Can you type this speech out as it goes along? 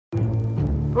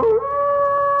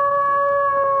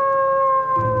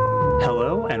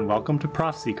welcome to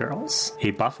Prophecy Girls,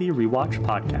 a Buffy rewatch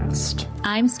podcast.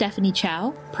 I'm Stephanie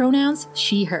Chow, pronouns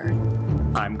she, her.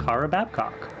 I'm Kara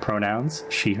Babcock, pronouns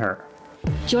she, her.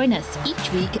 Join us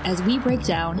each week as we break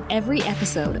down every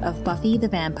episode of Buffy the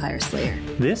Vampire Slayer.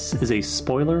 This is a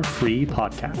spoiler-free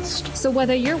podcast. So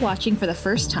whether you're watching for the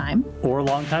first time, or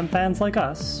longtime fans like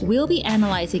us, we'll be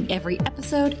analyzing every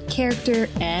episode, character,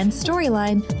 and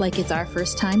storyline like it's our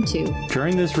first time too.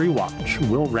 During this rewatch,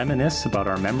 we'll reminisce about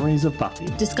our memories of Buffy,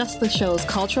 discuss the show's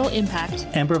cultural impact,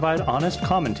 and provide honest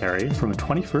commentary from a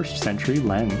 21st century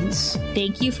lens.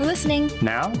 Thank you for listening.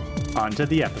 Now, on to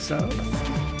the episode.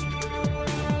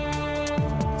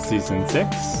 Season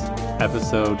 6,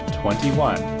 Episode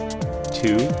 21. Sorry,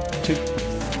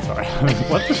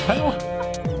 what's the title?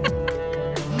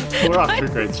 We're off to a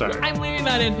great start. I'm leaving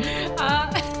that in.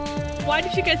 Why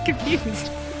did you get confused?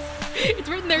 It's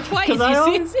written there twice.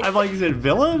 I'm like, is it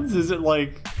villains? Is it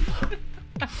like...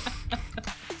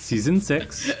 Season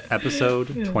 6,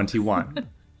 Episode 21.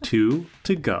 2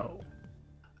 to go.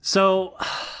 So,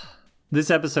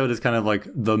 this episode is kind of like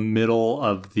the middle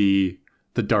of the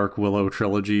Dark Willow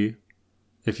trilogy,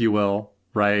 if you will,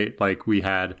 right? Like, we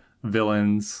had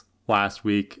villains last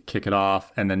week, kick it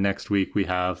off, and then next week we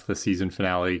have the season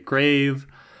finale, Grave.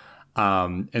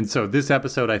 And so this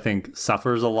episode, I think,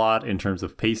 suffers a lot in terms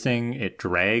of pacing. It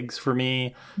drags for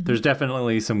me. Mm-hmm. There's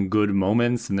definitely some good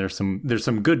moments, and there's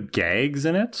some good gags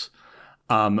in it.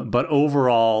 But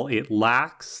overall, it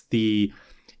lacks the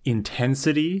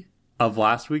intensity of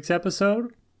last week's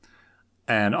episode.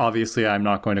 And obviously, I'm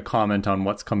not going to comment on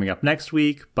what's coming up next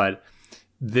week, but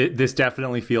this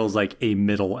definitely feels like a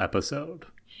middle episode.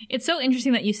 It's so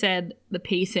interesting that you said the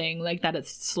pacing, like that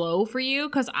it's slow for you,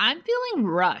 because I'm feeling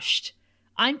rushed.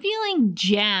 I'm feeling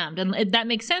jammed. And that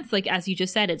makes sense. Like, as you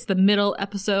just said, it's the middle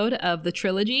episode of the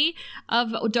trilogy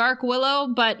of Dark Willow.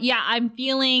 But yeah, I'm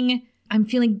feeling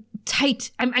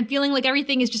tight. I'm feeling like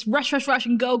everything is just rush,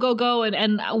 and go.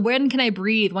 And when can I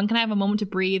breathe? When can I have a moment to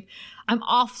breathe? I'm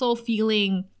also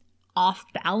feeling off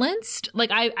balanced. Like,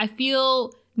 I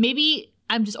feel maybe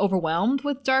I'm just overwhelmed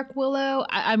with Dark Willow.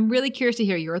 I'm really curious to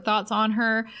hear your thoughts on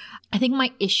her. I think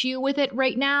my issue with it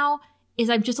right now is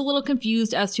I'm just a little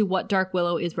confused as to what Dark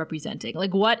Willow is representing.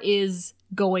 Like, what is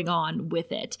going on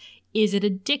with it? Is it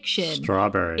addiction?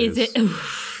 Strawberries.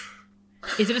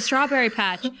 Is it a strawberry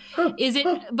patch? Is it,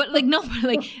 but like, no,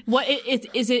 like, what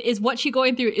is what she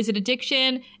going through? Is it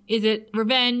addiction? Is it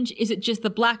revenge? Is it just the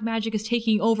black magic is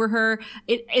taking over her?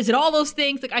 Is it all those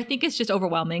things? Like, I think it's just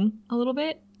overwhelming a little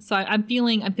bit. So I'm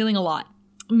feeling a lot.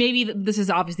 Maybe this is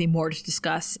obviously more to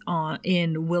discuss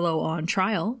in Willow on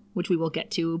Trial, which we will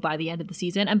get to by the end of the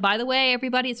season. And by the way,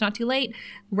 everybody, it's not too late.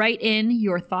 Write in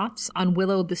your thoughts on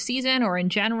Willow this season or in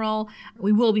general.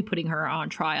 We will be putting her on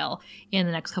trial in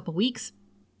the next couple weeks.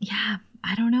 Yeah,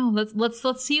 I don't know.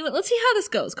 Let's see how this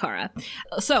goes, Kara.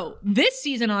 So this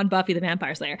season on Buffy the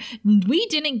Vampire Slayer, we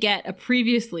didn't get a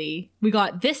previously. We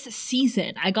got this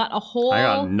season. I got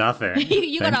nothing.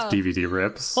 You Thanks, got a DVD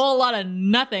rips. Whole lot of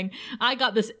nothing. I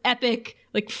got this epic,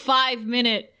 like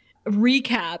 5-minute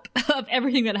recap of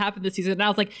everything that happened this season, and I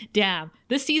was like, damn,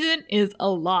 this season is a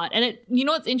lot. And you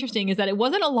know what's interesting is that it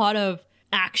wasn't a lot of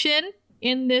action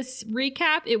in this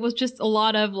recap. It was just a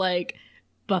lot of like,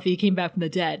 Buffy came back from the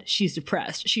dead. She's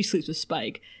depressed. She sleeps with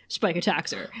Spike. Spike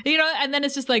attacks her. You know, and then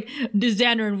it's just like, does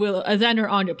Xander and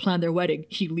Anya plan their wedding?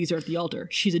 He leaves her at the altar.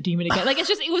 She's a demon again. Like,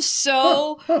 it was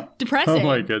so depressing. Oh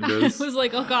my goodness. I was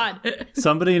like, oh God.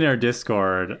 Somebody in our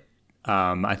Discord,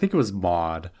 I think it was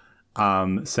Maud,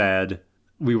 said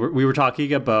we were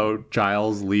talking about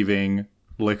Giles leaving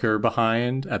liquor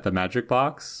behind at the magic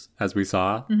box, as we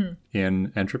saw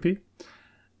in Entropy.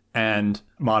 And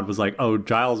Maud was like, oh,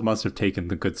 Giles must have taken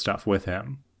the good stuff with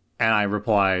him. And I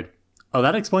replied, oh,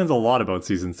 that explains a lot about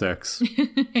season 6.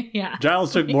 Yeah.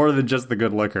 Giles took more than just the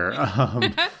good liquor.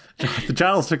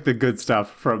 Giles took the good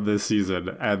stuff from this season.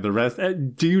 And the rest...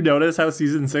 do you notice how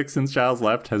season 6, since Giles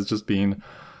left, has just been...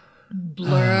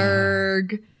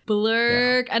 Blurg.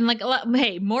 Yeah. And like,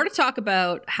 hey, more to talk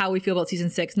about how we feel about season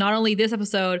 6. Not only this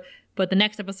episode, but the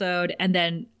next episode, and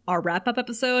then our wrap-up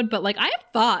episode. But like, I have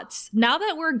thoughts. Now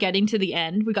that we're getting to the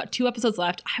end, we got 2 episodes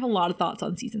left. I have a lot of thoughts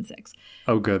on season 6.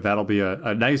 Oh, good. That'll be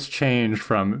a nice change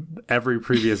from every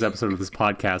previous episode of this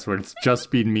podcast where it's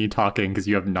just been me talking because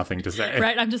you have nothing to say.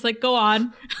 Right? I'm just like, go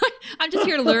on. I'm just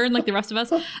here to learn like the rest of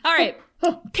us. All right.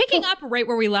 Picking up right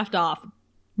where we left off.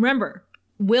 Remember,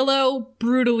 Willow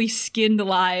brutally skinned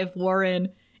alive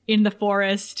Warren in the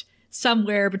forest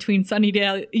somewhere between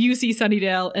Sunnydale, UC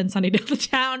Sunnydale, and Sunnydale the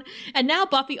town. And now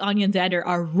Buffy, Anya, and Xander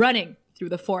are running through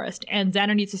the forest. And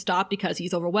Xander needs to stop because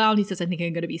he's overwhelmed. He says, I think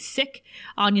I'm going to be sick.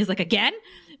 Anya's like, again?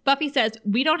 Buffy says,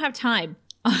 we don't have time.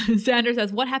 Xander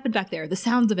says, what happened back there? The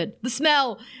sounds of it, the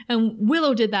smell. And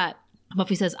Willow did that.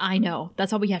 Buffy says, I know.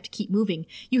 That's why we have to keep moving.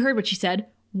 You heard what she said.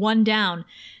 1 down.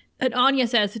 And Anya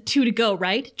says, 2 to go,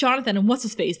 right? Jonathan and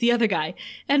what's-his-face, the other guy.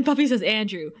 And Buffy says,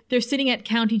 Andrew. They're sitting at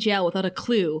county jail without a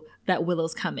clue that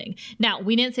Willow's coming. Now,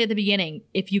 we didn't say at the beginning,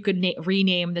 if you could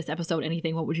rename this episode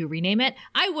anything, what would you rename it?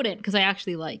 I wouldn't, because I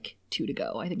actually like 2 to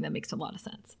go. I think that makes a lot of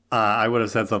sense. I would have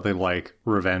said something like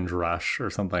Revenge Rush or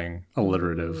something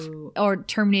alliterative. Ooh. Or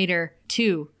Terminator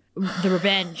 2, The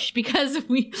Revenge, because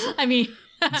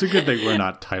It's a good thing we're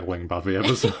not titling Buffy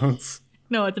episodes.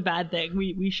 No, it's a bad thing.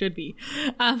 We should be.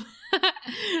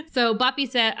 So Buffy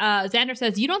said, Xander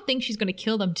says, you don't think she's going to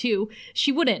kill them too?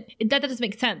 She wouldn't. That doesn't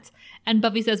make sense. And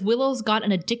Buffy says, Willow's got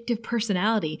an addictive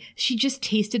personality. She just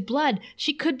tasted blood.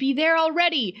 She could be there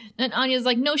already. And Anya's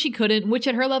like, no, she couldn't, which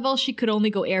at her level, she could only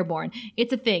go airborne.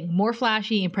 It's a thing. More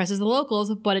flashy, impresses the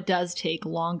locals, but it does take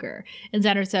longer. And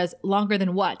Xander says, longer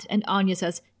than what? And Anya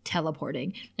says,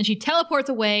 teleporting. And she teleports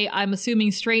away, I'm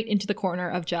assuming straight into the corner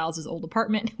of Giles's old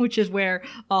apartment, which is where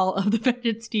all of the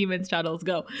Vengeance Demons shadows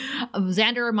go.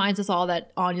 Xander reminds us all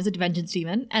that Anya's a Vengeance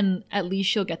Demon, and at least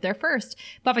she'll get there first.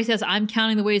 Buffy says, I'm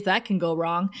counting the ways that can go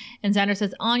wrong. And Xander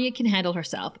says, Anya can handle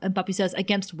herself. And Buffy says,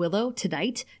 against Willow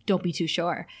tonight? Don't be too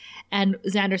sure. And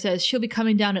Xander says, she'll be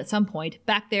coming down at some point.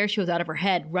 Back there, she was out of her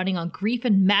head, running on grief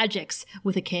and magics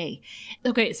with a K.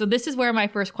 Okay, so this is where my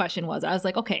first question was. I was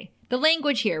like, okay, the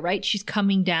language here, right? She's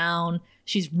coming down.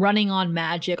 She's running on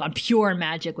magic, on pure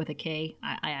magic with a K.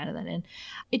 I added that in.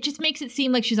 It just makes it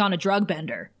seem like she's on a drug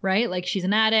bender, right? Like she's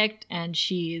an addict and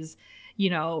she's,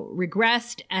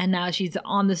 regressed and now she's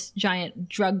on this giant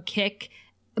drug kick.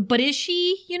 But is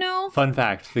she, Fun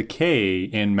fact, the K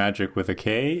in Magic with a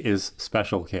K is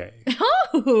Special K.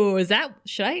 Oh, is that,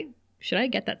 should I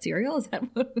get that cereal? Is that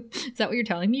what you're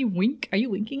telling me? Wink? Are you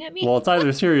winking at me? Well, it's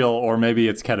either cereal or maybe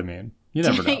it's ketamine. You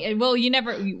never know.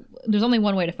 Well, there's only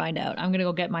one way to find out. I'm going to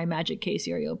go get my Magic K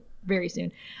cereal very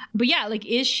soon. But yeah, like,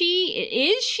 is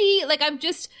she, like, I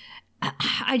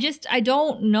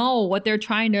don't know what they're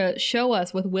trying to show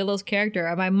us with Willow's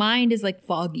character. My mind is like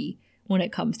foggy when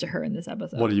it comes to her in this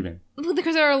episode. What do you mean?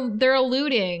 Because they're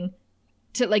alluding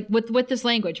to, like, with this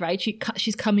language, right?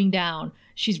 She's coming down.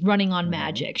 She's running on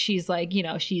magic. She's like,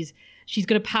 she's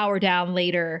going to power down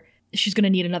later. She's going to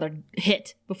need another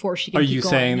hit before she can keep going. Are you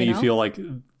saying that you feel like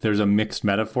there's a mixed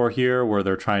metaphor here where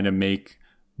they're trying to make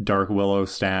Dark Willow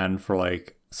stand for,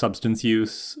 like, substance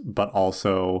use, but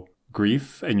also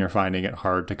grief, and you're finding it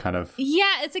hard to kind of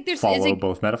it's like follow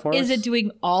both metaphors? Is it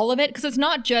doing all of it? Because it's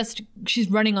not just she's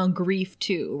running on grief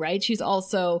too, right? She's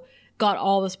also got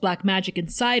all this black magic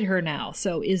inside her now.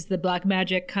 So is the black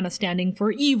magic kind of standing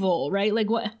for evil, right? Like,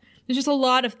 what? There's just a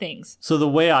lot of things. So the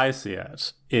way I see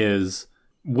it is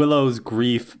Willow's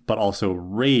grief, but also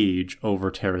rage over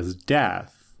Tara's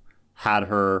death, had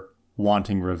her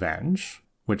wanting revenge,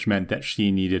 which meant that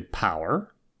she needed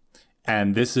power.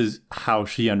 And this is how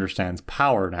she understands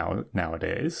power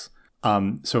nowadays.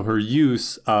 So her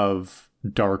use of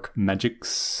dark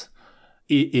magics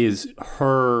is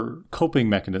her coping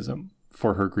mechanism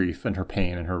for her grief and her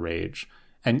pain and her rage.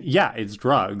 And yeah, it's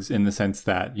drugs in the sense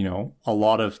that, a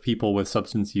lot of people with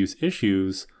substance use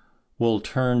issues will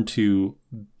turn to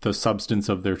the substance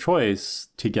of their choice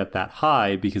to get that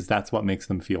high because that's what makes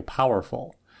them feel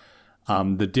powerful.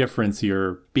 The difference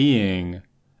here being,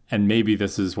 and maybe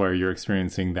this is where you're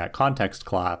experiencing that context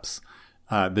collapse,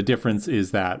 the difference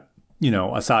is that,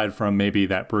 aside from maybe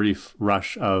that brief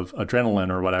rush of adrenaline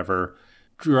or whatever,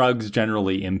 drugs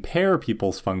generally impair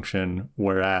people's function,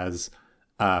 whereas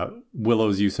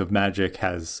Willow's use of magic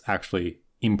has actually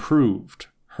improved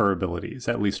her abilities,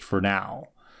 at least for now.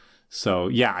 So,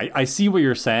 yeah, I see what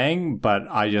you're saying, but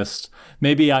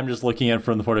maybe I'm just looking at it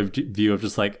from the point of view of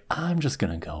just like, I'm just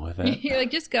going to go with it. You're like,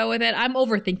 just go with it. I'm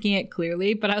overthinking it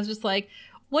clearly, but I was just like,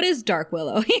 what is Dark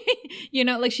Willow?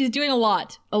 Like she's doing a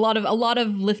lot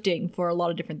of lifting for a lot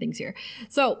of different things here.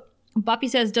 So Buffy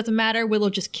says, doesn't matter. Willow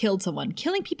just killed someone.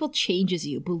 Killing people changes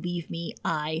you. Believe me,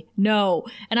 I know.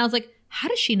 And I was like, how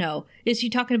does she know? Is she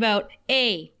talking about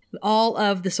all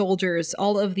of the soldiers,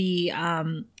 all of the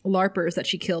LARPers that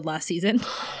she killed last season?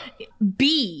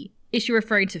 B, is she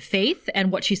referring to Faith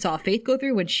and what she saw Faith go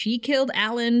through when she killed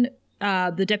Alan,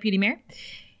 the deputy mayor?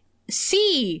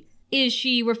 C, is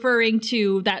she referring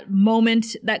to that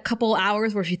moment, that couple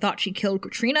hours where she thought she killed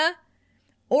Katrina?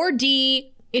 Or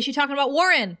D, is she talking about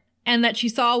Warren and that she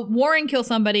saw Warren kill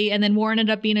somebody and then Warren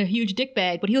ended up being a huge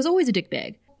dickbag, but he was always a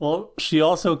dickbag? Well, she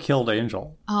also killed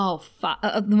Angel. Oh,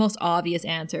 the most obvious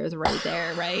answer is right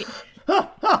there, right?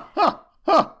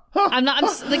 I'm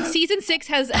like, season 6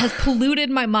 has polluted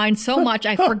my mind so much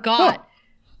I forgot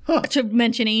to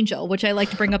mention Angel, which I like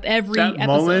to bring up every that episode.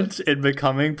 moment in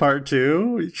Becoming Part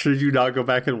 2, should you not go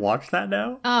back and watch that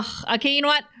now? Okay, you know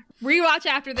what? Rewatch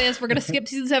after this. We're going to skip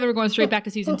season 7. We're going straight back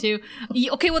to season 2.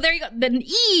 Okay, well, there you go. Then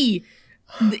E,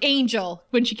 the Angel,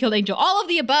 when she killed Angel. All of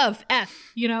the above,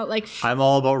 F, like... I'm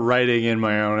all about writing in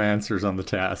my own answers on the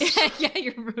test. Yeah,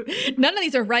 none of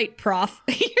these are right, prof.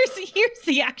 Here's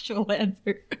the actual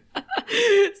answer.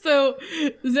 So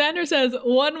Xander says,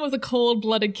 one was a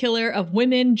cold-blooded killer of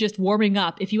women just warming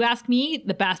up. If you ask me,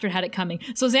 the bastard had it coming.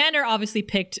 So Xander obviously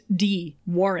picked D,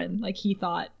 Warren. Like, he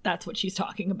thought that's what she's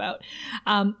talking about.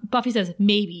 Buffy says,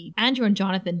 maybe. Andrew and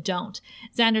Jonathan don't.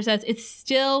 Xander says, it's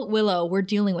still Willow we're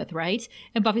dealing with, right?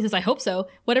 And Buffy says, I hope so.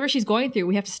 Whatever she's going through,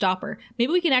 we have to stop her.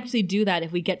 Maybe we can actually do that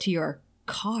if we get to your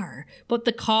car. But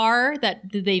the car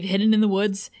that they've hidden in the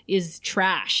woods is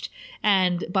trashed.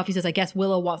 And Buffy says, I guess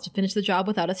Willow wants to finish the job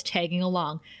without us tagging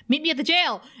along. Meet me at the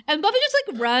jail. And Buffy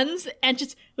just runs and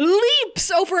just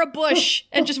leaps over a bush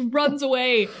and just runs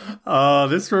away. Oh,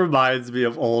 this reminds me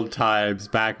of old times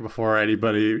back before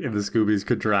anybody in the Scoobies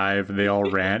could drive and they all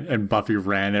ran and Buffy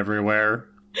ran everywhere.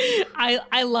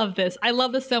 I love this. I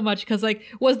love this so much because,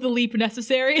 was the leap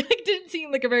necessary? It didn't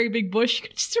seem like a very big bush. You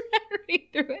could just run right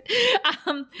through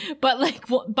it.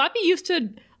 But, Buffy used to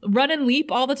run and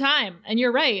leap all the time. And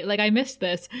you're right. I missed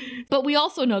this. But we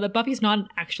also know that Buffy's not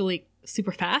actually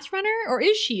super fast runner, or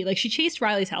is she? She chased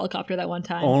Riley's helicopter that one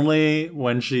time. Only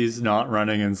when she's not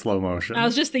running in slow motion. I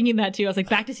was just thinking that too. I was like,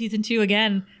 back to season 2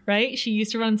 again, right? She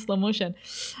used to run in slow motion.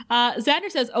 Xander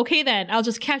says, okay then, I'll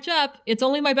just catch up. It's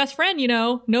only my best friend,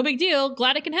 no big deal.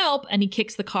 Glad I can help. And he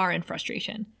kicks the car in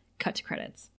frustration. Cut to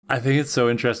credits. I think it's so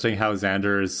interesting how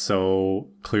Xander is so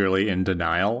clearly in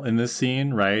denial in this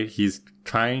scene, right? He's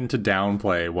trying to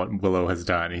downplay what Willow has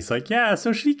done. He's like, yeah,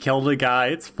 so she killed a guy.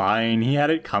 It's fine. He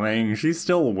had it coming. She's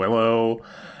still Willow.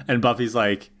 And Buffy's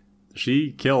like,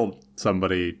 she killed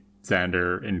somebody,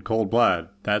 Xander, in cold blood.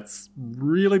 That's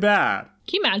really bad.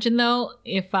 Can you imagine, though,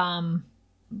 if, I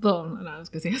was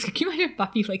going to say, can you imagine if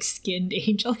Buffy, skinned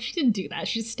Angel? She didn't do that.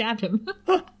 She just stabbed him.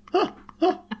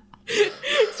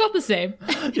 It's not the same.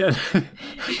 Yeah.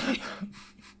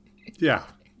 Yeah.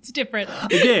 It's different.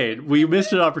 Again, we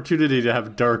missed an opportunity to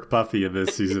have Dark Buffy in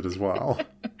this season as well.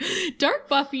 Dark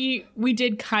Buffy, we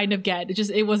did kind of get.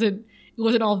 It wasn't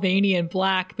all veiny and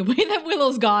black. The way that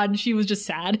Willow's gone, she was just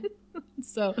sad.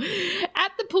 So,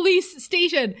 at the police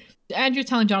station, Andrew's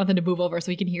telling Jonathan to move over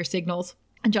so he can hear signals.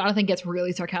 And Jonathan gets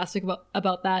really sarcastic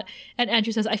about that. And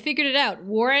Andrew says, I figured it out.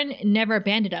 Warren never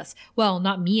abandoned us. Well,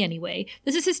 not me anyway.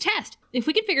 This is his test. If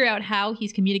we can figure out how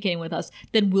he's communicating with us,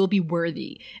 then we'll be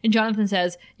worthy. And Jonathan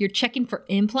says, you're checking for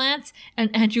implants?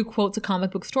 And Andrew quotes a comic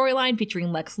book storyline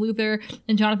featuring Lex Luthor.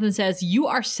 And Jonathan says, you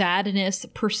are sadness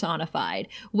personified.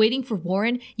 Waiting for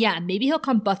Warren? Yeah, maybe he'll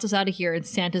come bust us out of here in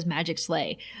Santa's magic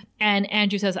sleigh. And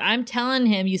Andrew says, I'm telling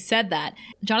him you said that.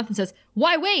 Jonathan says,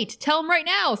 why wait? Tell him right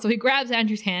now. So he grabs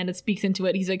Andrew's hand and speaks into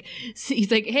it. He's like,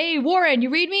 hey, Warren, you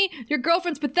read me? Your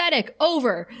girlfriend's pathetic.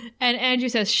 Over. And Andrew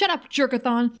says, shut up,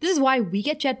 jerkathon. This is why we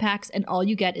get jetpacks and all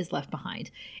you get is left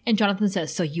behind. And Jonathan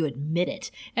says, so you admit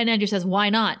it. And Andrew says, why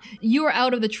not? You were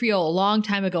out of the trio a long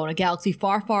time ago in a galaxy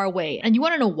far, far away. And you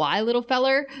want to know why, little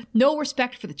feller? No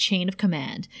respect for the chain of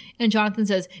command. And Jonathan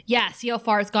says, yeah, see how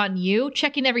far it's gotten you?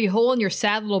 Checking every hole in your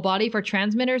sad little body for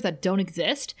transmitters that don't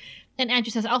exist? And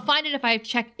Andrew says, I'll find it if I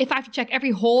have to check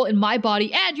every hole in my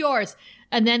body and yours.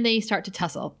 And then they start to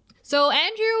tussle. So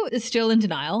Andrew is still in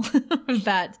denial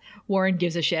that Warren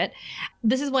gives a shit.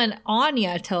 This is when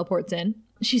Anya teleports in.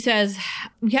 She says,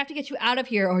 we have to get you out of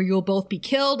here or you'll both be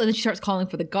killed. And then she starts calling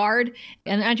for the guard.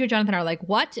 And Andrew and Jonathan are like,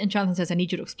 what? And Jonathan says, I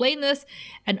need you to explain this.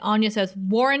 And Anya says,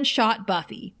 Warren shot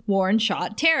Buffy. Warren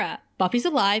shot Tara. Buffy's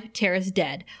alive. Tara's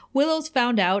dead. Willow's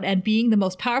found out and being the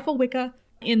most powerful Wicca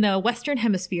in the Western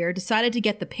Hemisphere, decided to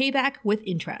get the payback with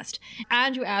interest.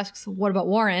 Andrew asks, what about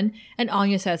Warren? And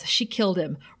Anya says, she killed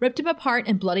him, ripped him apart,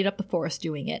 and bloodied up the forest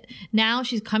doing it. Now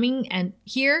she's coming and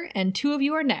here, and 2 of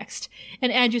you are next.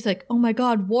 And Andrew's like, oh my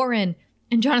God, Warren.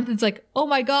 And Jonathan's like, oh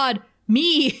my God,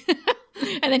 me.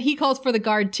 And then he calls for the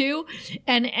guard too.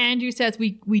 And Andrew says,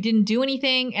 we didn't do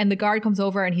anything. And the guard comes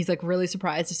over and he's like really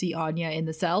surprised to see Anya in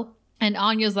the cell. And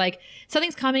Anya's like,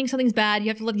 something's coming, something's bad. You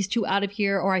have to let these 2 out of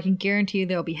here or I can guarantee you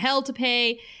there'll be hell to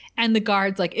pay. And the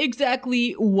guard's like,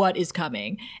 exactly what is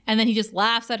coming? And then he just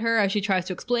laughs at her as she tries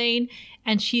to explain.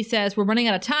 And she says, we're running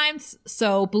out of time.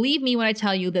 So believe me when I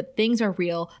tell you that things are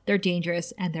real, they're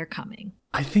dangerous, and they're coming.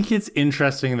 I think it's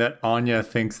interesting that Anya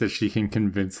thinks that she can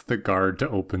convince the guard to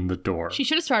open the door. She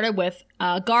should have started with,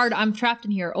 guard, I'm trapped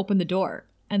in here, open the door.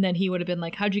 And then he would have been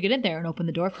like, how'd you get in there and open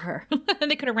the door for her?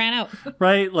 And they could have ran out.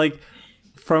 Right?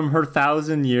 from her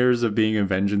 1,000 years of being a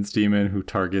vengeance demon who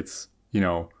targets,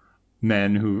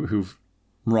 men who've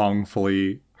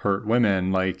wrongfully hurt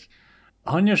women, like,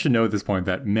 Anya should know at this point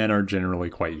that men are generally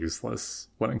quite useless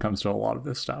when it comes to a lot of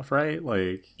this stuff, right?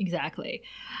 Like, exactly.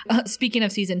 Speaking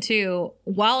of season 2,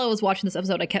 while I was watching this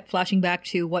episode, I kept flashing back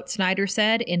to what Snyder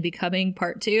said in Becoming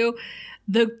Part 2.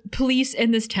 The police in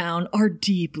this town are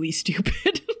deeply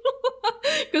stupid.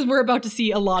 Because we're about to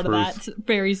see a lot of that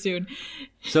very soon.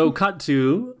 So cut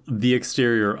to the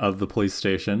exterior of the police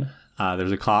station.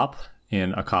 There's a cop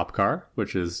in a cop car,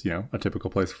 which is, a typical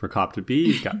place for a cop to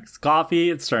be. He's got his coffee.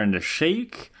 It's starting to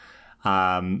shake.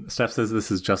 Steph says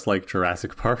this is just like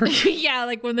Jurassic Park. Yeah,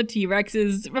 like when the T-Rex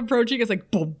is approaching, it's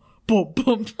like boom, boom,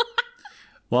 boom.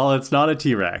 Well, it's not a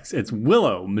T-Rex. It's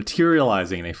Willow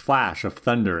materializing in a flash of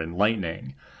thunder and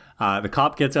lightning. The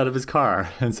cop gets out of his car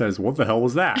and says, "What the hell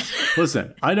was that?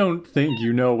 Listen, I don't think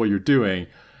you know what you're doing."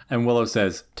 And Willow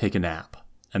says, "Take a nap."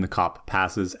 And the cop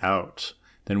passes out.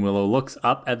 Then Willow looks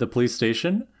up at the police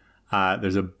station.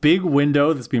 There's a big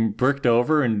window that's been bricked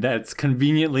over, and that's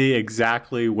conveniently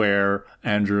exactly where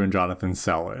Andrew and Jonathan's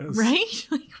cell is. Right?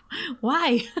 Like,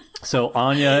 why? So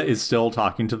Anya is still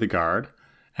talking to the guard.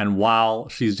 And while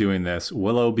she's doing this,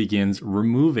 Willow begins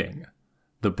removing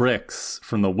the bricks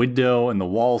from the window and the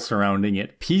wall surrounding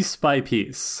it piece by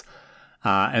piece.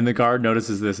 And the guard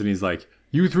notices this and he's like,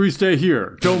 "You three stay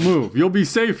here. Don't move. You'll be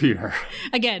safe here."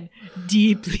 Again,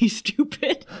 deeply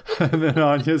stupid. And then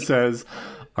Anya says,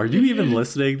 "Are you even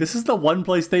listening? This is the one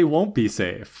place they won't be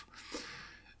safe."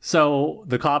 So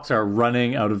the cops are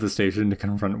running out of the station to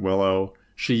confront Willow.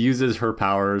 She uses her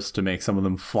powers to make some of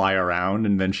them fly around,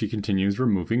 and then she continues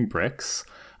removing bricks.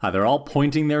 They're all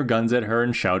pointing their guns at her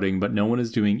and shouting, but no one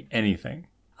is doing anything.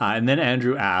 And then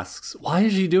Andrew asks, "Why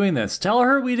is she doing this? Tell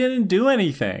her we didn't do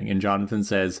anything." And Jonathan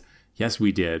says, "Yes,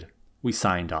 we did. We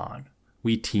signed on.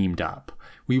 We teamed up.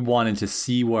 We wanted to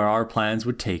see where our plans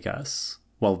would take us.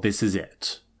 Well, this is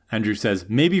it." Andrew says,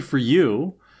 "Maybe for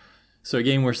you." So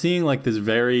again, we're seeing like this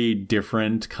very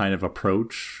different kind of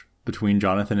approach between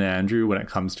Jonathan and Andrew when it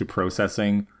comes to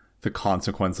processing the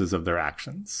consequences of their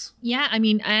actions. Yeah, I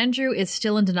mean, Andrew is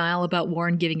still in denial about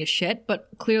Warren giving a shit, but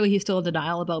clearly he's still in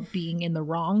denial about being in the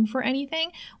wrong for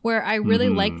anything, where I really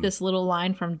like this little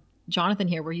line from Jonathan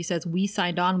here where he says, "We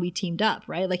signed on, we teamed up,"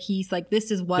 right? Like he's like, this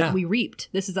is what we reaped.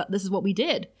 This is what we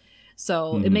did.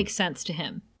 So it makes sense to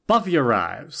him. Buffy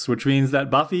arrives, which means that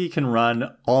Buffy can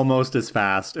run almost as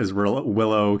fast as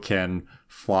Willow can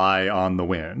fly on the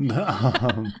wind.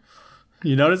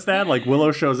 You notice that? Like,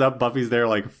 Willow shows up, Buffy's there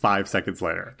like 5 seconds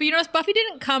later. But you notice Buffy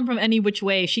didn't come from any which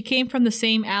way. She came from the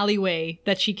same alleyway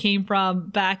that she came from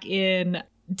back in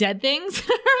Dead Things.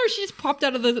 She just popped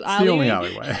out of the alleyway. It's the only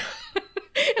alleyway.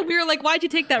 And we were like, why'd you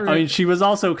take that route? I mean, she was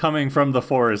also coming from the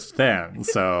forest then,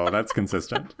 so that's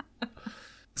consistent.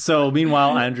 So,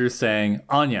 meanwhile, Andrew's saying,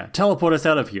 "Anya, teleport us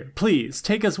out of here. Please,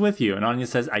 take us with you." And Anya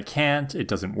says, "I can't. It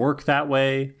doesn't work that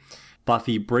way."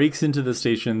 Buffy breaks into the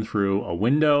station through a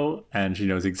window, and she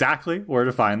knows exactly where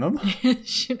to find them.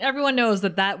 Everyone knows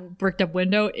that bricked up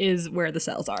window is where the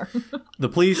cells are. The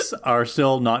police are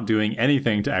still not doing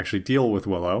anything to actually deal with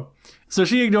Willow. So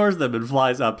she ignores them and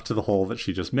flies up to the hole that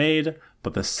she just made,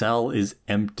 but the cell is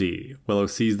empty. Willow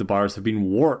sees the bars have been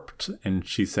warped, and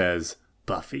she says,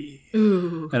 "Buffy."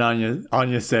 Ooh. And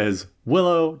Anya says,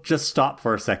 "Willow, just stop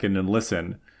for a second and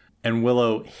listen." And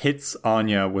Willow hits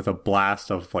Anya with a blast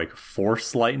of like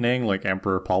force lightning, like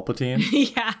Emperor Palpatine.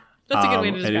 Yeah, that's a good way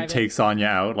to describe it. And it takes Anya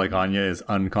out, like Anya is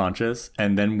unconscious.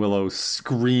 And then Willow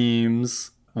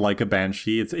screams like a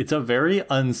banshee. It's a very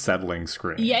unsettling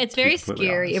scream. Yeah, it's very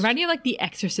scary. It reminds me of like The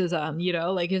Exorcism,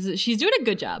 like she's doing a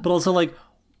good job. But also like,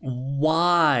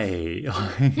 why?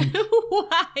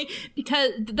 Why?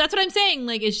 Because that's what I'm saying.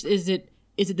 Like, is it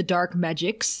the dark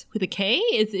magics with a K?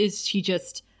 Is she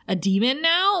just a demon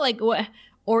now? Like, what?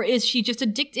 Or is she just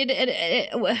addicted?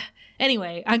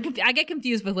 Anyway, I get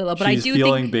confused with Willow, but she's I do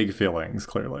feeling think, big feelings,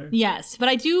 clearly. Yes, but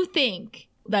I do think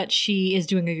that she is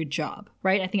doing a good job,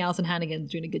 right? I think Alison Hannigan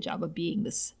is doing a good job of being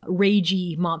this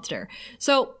ragey monster.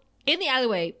 So in the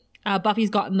alleyway,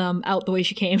 Buffy's gotten them out the way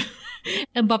she came.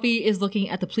 And Buffy is looking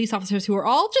at the police officers who are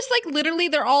all just like literally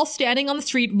they're all standing on the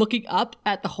street looking up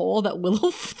at the hole that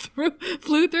Willow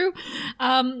flew through.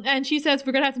 And she says,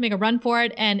 "We're going to have to make a run for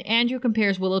it." And Andrew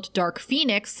compares Willow to Dark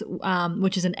Phoenix,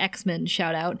 which is an X-Men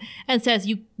shout out, and says,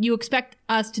 you expect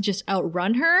us to just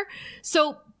outrun her?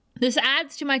 So this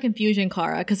adds to my confusion,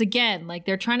 Clara, because again, like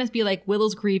they're trying to be like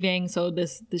Willow's grieving, so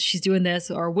this she's doing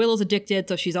this, or Willow's addicted,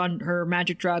 so she's on her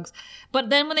magic drugs. But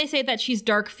then when they say that she's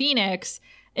Dark Phoenix,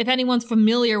 if anyone's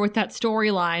familiar with that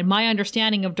storyline, my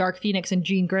understanding of Dark Phoenix and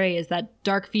Jean Grey is that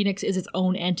Dark Phoenix is its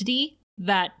own entity.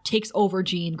 that takes over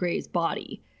Jean Grey's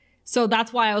body. So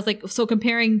that's why I was like, so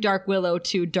comparing Dark Willow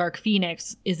to Dark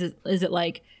Phoenix, is it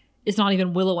like it's not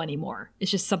even Willow anymore?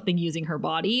 It's just something using her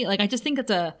body. Like, I just think it's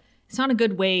not a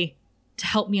good way to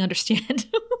help me understand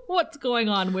what's going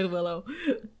on with Willow.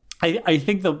 I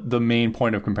think the main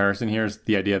point of comparison here is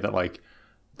the idea that like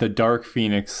the Dark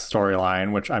Phoenix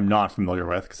storyline, which I'm not familiar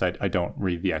with because I don't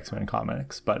read the X-Men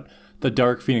comics, but the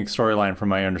Dark Phoenix storyline, from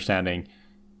my understanding,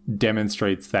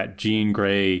 demonstrates that Jean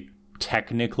Grey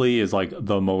technically is like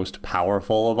the most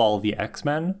powerful of all the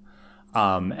X-Men.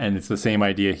 And it's the same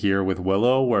idea here with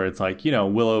Willow, where it's like, you know,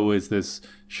 Willow is this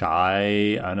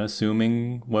shy,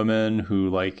 unassuming woman who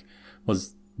like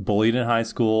was bullied in high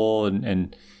school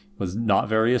and was not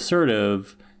very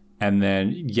assertive. And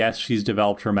then, yes, she's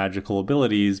developed her magical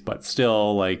abilities, but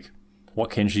still, like, what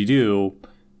can she do?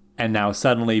 And now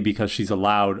suddenly, because she's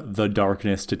allowed the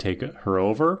darkness to take her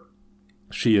over,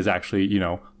 she is actually, you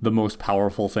know, the most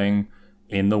powerful thing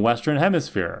in the Western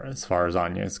Hemisphere, as far as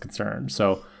Anya is concerned.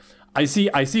 So I see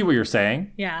what you're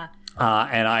saying. Yeah.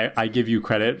 And I give you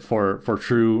credit for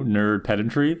true nerd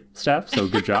pedantry, Steph. So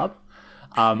good job.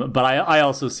 But I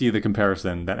also see the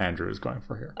comparison that Andrew is going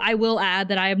for here. I will add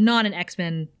that I am not an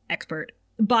X-Men expert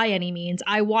by any means.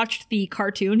 I watched the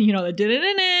cartoon, you know,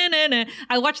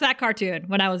 I watched that cartoon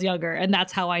when I was younger, and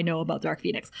that's how I know about Dark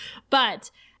Phoenix.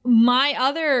 But my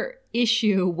other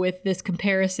issue with this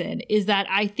comparison is that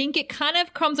I think it kind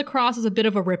of comes across as a bit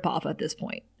of a ripoff at this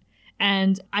point.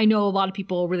 And I know a lot of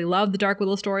people really love the Dark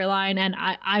Willow storyline, and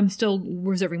I'm still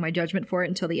reserving my judgment for it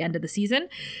until the end of the season.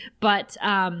 But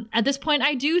at this point,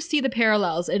 I do see the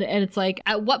parallels. And it's like,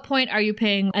 at what point are you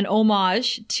paying an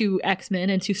homage to X-Men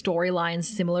and to storylines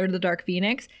similar to the Dark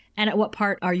Phoenix? And at what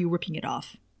part are you ripping it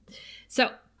off?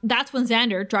 So that's when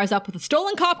Xander drives up with a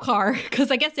stolen cop car, because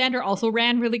I guess Xander also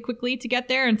ran really quickly to get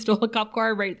there and stole a cop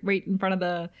car right in front of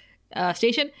the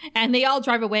station, and they all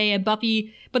drive away, and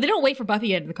Buffy, but they don't wait for Buffy to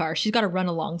get into the car. She's got to run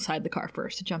alongside the car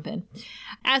first to jump in.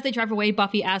 As they drive away,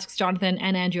 Buffy asks Jonathan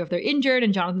and Andrew if they're injured,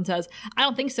 and Jonathan says, I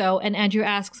don't think so. And Andrew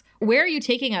asks, where are you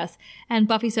taking us? And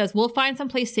Buffy says, we'll find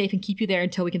someplace safe and keep you there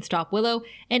until we can stop Willow.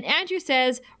 And Andrew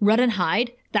says, run and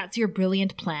hide. That's your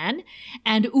brilliant plan.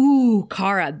 And ooh,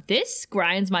 Kara, this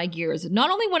grinds my gears, not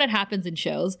only when it happens in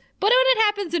shows, but when it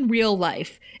happens in real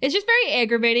life. It's just very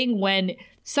aggravating when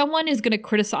someone is going to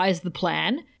criticize the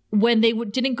plan when they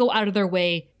didn't go out of their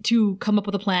way to come up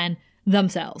with a plan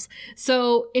themselves.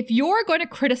 So if you're going to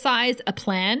criticize a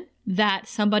plan that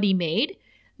somebody made,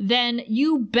 then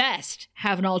you best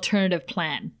have an alternative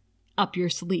plan up your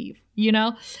sleeve, you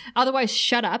know? Otherwise,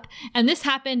 shut up. And this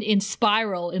happened in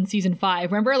Spiral in season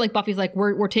 5. Remember, like, Buffy's like,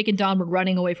 we're taking Dawn, we're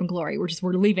running away from Glory,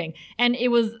 we're leaving. And it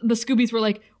was, the Scoobies were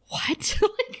like, what?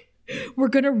 Like, we're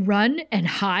gonna run and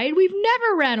hide? We've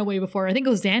never ran away before. I think it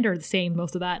was Xander saying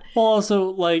most of that. Well,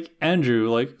 also, like, Andrew,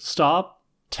 like, stop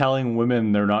telling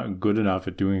women they're not good enough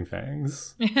at doing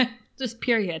things. Just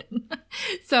period.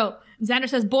 So Xander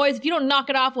says, boys, if you don't knock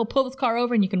it off, we'll pull this car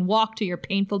over and you can walk to your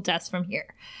painful deaths from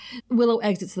here. Willow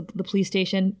exits the police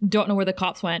station. Don't know where the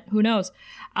cops went. Who knows?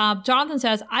 Jonathan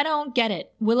says, I don't get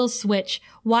it. Willow's switch.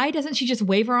 Why doesn't she just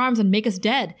wave her arms and make us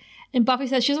dead? And Buffy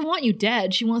says, she doesn't want you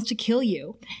dead. She wants to kill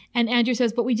you. And Andrew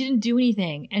says, but we didn't do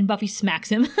anything. And Buffy smacks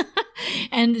him.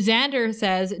 And Xander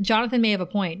says, Jonathan may have a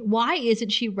point. Why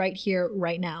isn't she right here,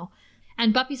 right now?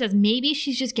 And Buffy says, maybe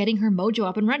she's just getting her mojo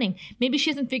up and running. Maybe she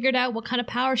hasn't figured out what kind of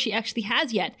power she actually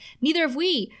has yet. Neither have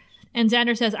we. And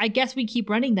Xander says, I guess we keep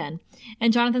running then.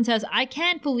 And Jonathan says, I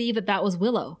can't believe that was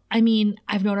Willow. I mean,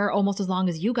 I've known her almost as long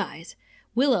as you guys.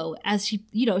 Willow, as she,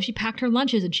 she packed her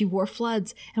lunches and she wore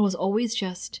floods and was always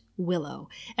just Willow.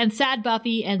 And sad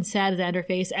Buffy and sad Xander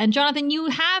face. And Jonathan, you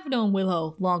have known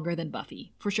Willow longer than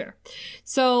Buffy, for sure.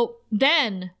 So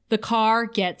then the car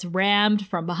gets rammed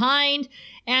from behind.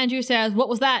 Andrew says, what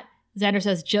was that? Xander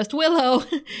says, just Willow.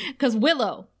 Because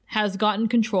Willow has gotten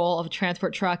control of a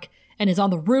transport truck and is on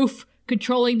the roof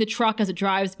controlling the truck as it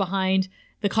drives behind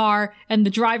the car. And the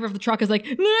driver of the truck is like,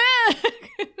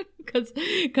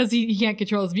 because he can't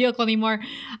control his vehicle anymore.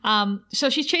 So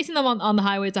she's chasing them on the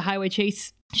highway. It's a highway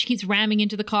chase. She keeps ramming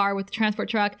into the car with the transport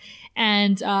truck,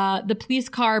 and the police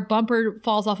car bumper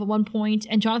falls off at one point.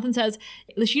 And Jonathan says,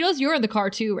 she knows you're in the car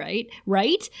too, right?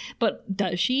 Right? But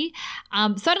does she?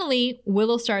 Suddenly,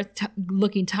 Willow starts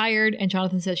looking tired, and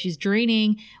Jonathan says she's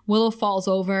draining. Willow falls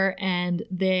over, and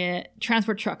the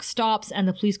transport truck stops, and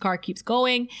the police car keeps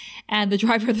going. And the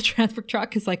driver of the transport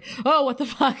truck is like, oh, what the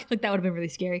fuck? Like, that would have been really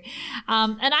scary.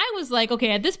 And I was like,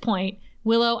 okay, at this point,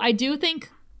 Willow, I do think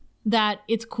that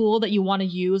it's cool that you want to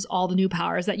use all the new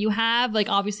powers that you have. Like,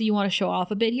 obviously you want to show off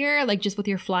a bit here, like just with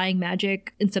your flying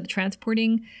magic instead of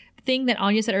transporting thing that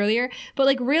Anya said earlier, but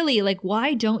like really, like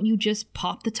why don't you just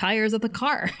pop the tires of the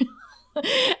car?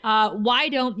 Why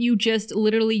don't you just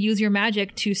literally use your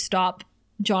magic to stop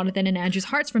Jonathan and Andrew's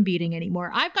hearts from beating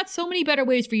anymore? I've got so many better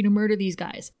ways for you to murder these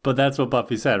guys. But that's what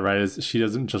Buffy said, right? Is she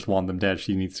doesn't just want them dead,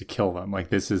 she needs to kill them. Like,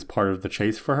 this is part of the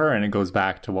chase for her, and it goes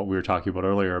back to what we were talking about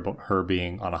earlier about her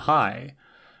being on a high,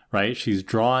 right? She's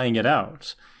drawing it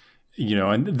out. You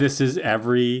know, and this is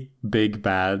every big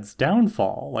bad's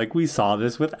downfall. Like, we saw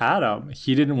this with Adam.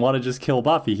 He didn't want to just kill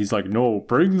Buffy. He's like, no,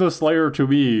 bring the Slayer to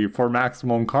me for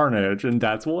maximum carnage. And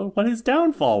that's what his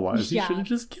downfall was. Yeah. He should have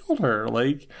just killed her.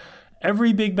 Like,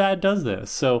 every big bad does this.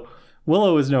 So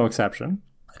Willow is no exception.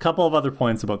 A couple of other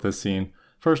points about this scene.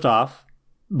 First off,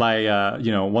 by,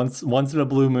 once in a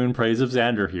blue moon praise of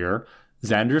Xander here.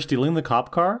 Xander stealing the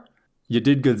cop car. You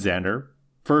did good, Xander.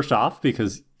 First off,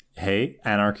 because... hey,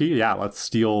 anarchy, yeah, let's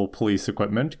steal police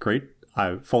equipment. Great.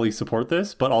 I fully support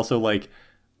this. But also, like,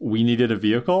 we needed a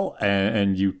vehicle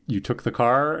and you took the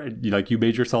car. You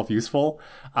made yourself useful.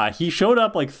 He showed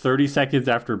up like 30 seconds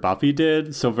after Buffy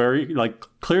did. So very, like,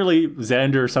 clearly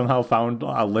Xander somehow found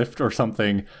a lift or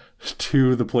something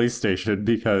to the police station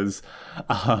because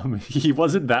he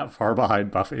wasn't that far behind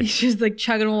Buffy. He's just like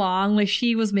chugging along. Like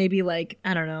she was maybe like,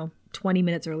 I don't know, 20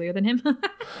 minutes earlier than him.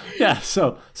 Yeah.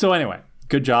 So anyway.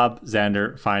 Good job,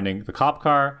 Xander, finding the cop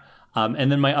car. And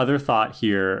then my other thought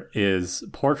here is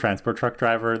poor transport truck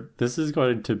driver. This is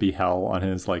going to be hell on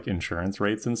his like insurance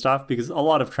rates and stuff because a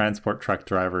lot of transport truck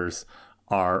drivers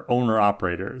are owner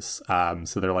operators.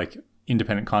 So they're like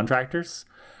independent contractors.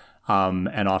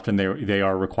 And often they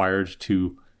are required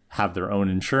to have their own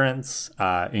insurance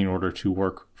in order to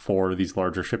work for these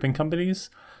larger shipping companies.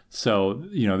 So,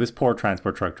 this poor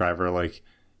transport truck driver, like,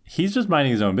 he's just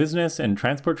minding his own business, and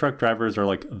transport truck drivers are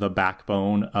like the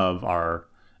backbone of our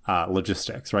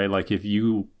logistics, right? Like if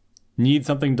you need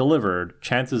something delivered,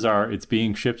 chances are it's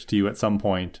being shipped to you at some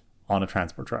point on a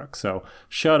transport truck. So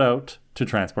shout out to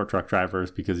transport truck drivers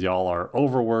because y'all are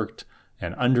overworked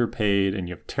and underpaid and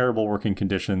you have terrible working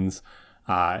conditions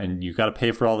and you got to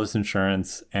pay for all this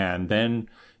insurance. And then,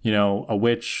 a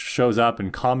witch shows up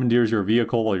and commandeers your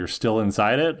vehicle while you're still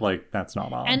inside it. Like, that's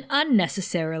not on. And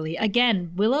unnecessarily.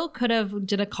 Again, Willow could have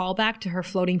did a callback to her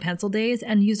floating pencil days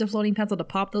and used a floating pencil to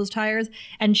pop those tires.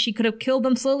 And she could have killed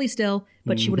them slowly still,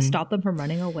 but she would have stopped them from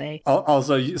running away.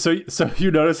 Also, so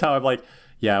you notice how I'm like,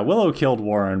 yeah, Willow killed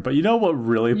Warren, but you know what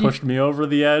really pushed me over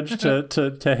the edge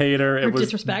to hate her? It was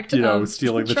disrespect,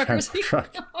 stealing the transport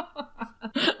truck.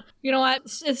 You know what?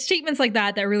 It's statements like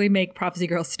that really make Prophecy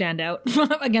Girls stand out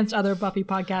against other Buffy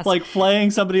podcasts. Like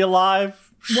flaying somebody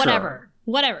alive? Sure.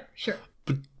 Whatever, sure.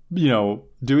 But,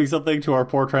 doing something to our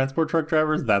poor transport truck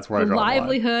drivers, that's where I draw the line.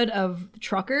 Livelihood of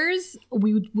truckers,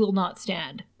 we will not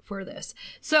stand for this.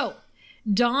 So,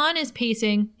 Dawn is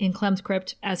pacing in Clem's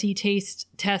crypt as he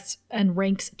tests and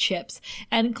ranks chips.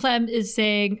 And Clem is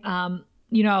saying,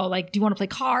 do you want to play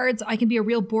cards? I can be a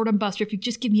real boredom buster if you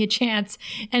just give me a chance.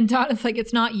 And Dawn is like,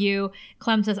 it's not you.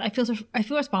 Clem says, I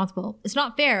feel responsible. It's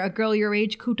not fair. A girl your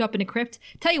age cooped up in a crypt.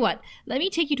 Tell you what, let me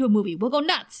take you to a movie. We'll go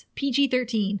nuts.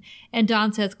 PG-13. And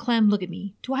Dawn says, Clem, look at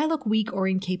me. Do I look weak or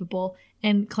incapable?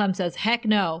 And Clem says, heck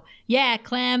no. Yeah,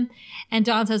 Clem. And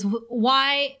Dawn says,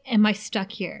 why am I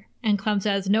stuck here? And Clem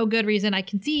says, no good reason I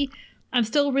can see. I'm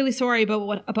still really sorry about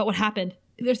what happened.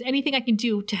 If there's anything I can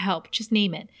do to help, just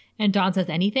name it. And Dawn says,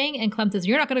 anything? And Clem says,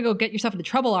 you're not going to go get yourself into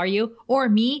trouble, are you? Or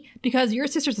me? Because your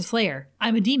sister's a slayer.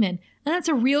 I'm a demon. And that's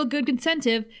a real good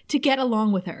incentive to get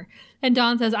along with her. And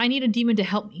Dawn says, I need a demon to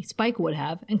help me. Spike would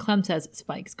have. And Clem says,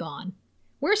 Spike's gone.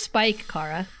 Where's Spike,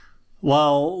 Kara?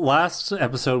 Well, last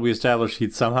episode we established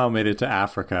he'd somehow made it to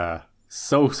Africa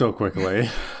so quickly.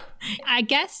 I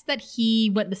guess that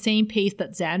he went the same pace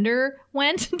that Xander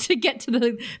went to get to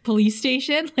the police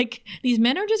station. Like, these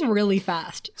men are just really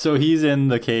fast. So he's in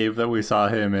the cave that we saw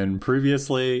him in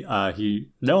previously. He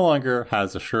no longer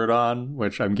has a shirt on,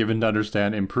 which I'm given to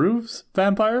understand improves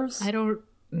vampires. I don't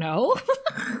know.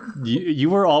 You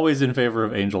were always in favor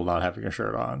of Angel not having a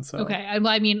shirt on. So. Okay.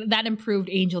 I mean, that improved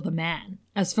Angel the man.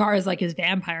 As far as like his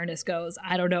vampireness goes,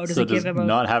 I don't know. Does it give him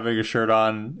not having a shirt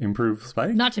on improve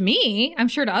Spike? Not to me. I'm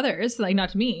sure to others. Like,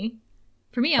 not to me.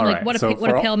 For me, I'm like, what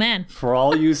a pale man. For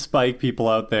all you Spike people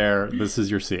out there, this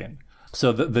is your scene.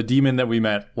 So the demon that we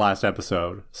met last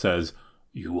episode says,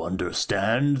 you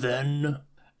understand then?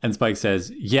 And Spike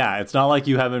says, yeah, it's not like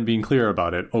you haven't been clear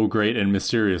about it, oh great and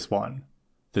mysterious one.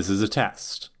 This is a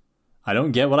test. I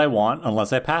don't get what I want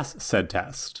unless I pass said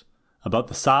test. About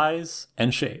the size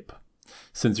and shape.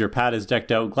 Since your pad is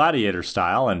decked out gladiator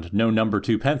style and no number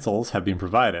 2 pencils have been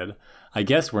provided, I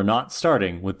guess we're not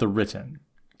starting with the written.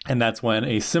 And that's when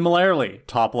a similarly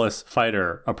topless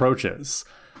fighter approaches.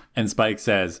 And Spike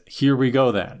says, here we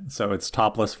go then. So it's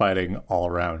topless fighting all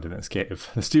around in this cave.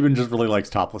 This demon just really likes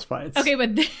topless fights. Okay,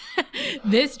 but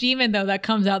this demon, though, that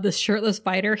comes out, this shirtless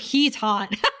fighter, he's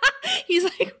hot. He's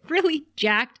like really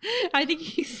jacked. I think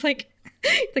he's like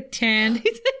tanned.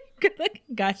 He's like good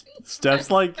looking guy.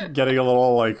 Steph's like getting a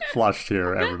little like flushed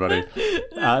here, everybody.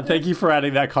 Thank you for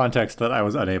adding that context that I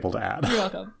was unable to add. You're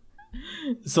welcome.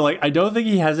 So like, I don't think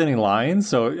he has any lines.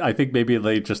 So I think maybe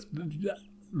they just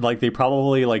like, they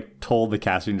probably like told the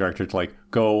casting director to like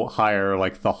go hire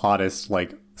like the hottest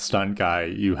like stunt guy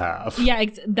you have. Yeah,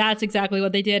 that's exactly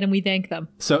what they did, and we thank them.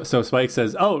 So Spike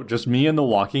says, oh, just me and the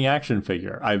walking action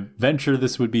figure. I venture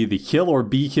this would be the kill or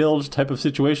be killed type of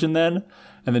situation then.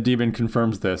 And the demon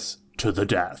confirms this to the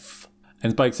death.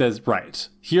 And Spike says, right,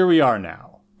 here we are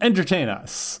now. Entertain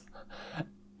us.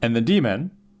 And the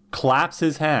demon claps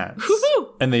his hands. Woo-hoo!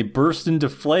 And they burst into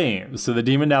flames. So the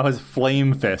demon now has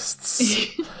flame fists.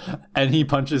 And he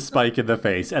punches Spike in the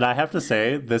face. And I have to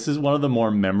say, this is one of the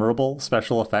more memorable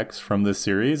special effects from this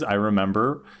series. I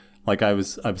remember, like I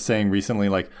was saying recently,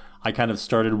 like I kind of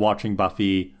started watching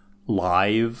Buffy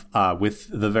live with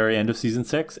the very end of season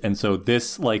 6. And so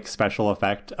this like special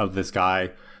effect of this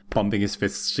guy bumping his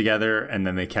fists together and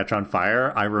then they catch on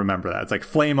fire, I remember that. It's like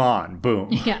flame on, boom.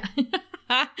 Yeah.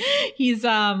 He's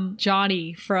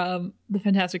Johnny from the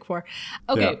Fantastic Four.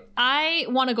 Okay, yeah. I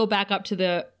want to go back up to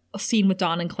the scene with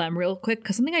Dawn and Clem real quick,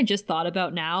 because something I just thought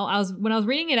about now, when I was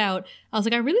reading it out, I was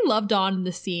like, I really love Dawn in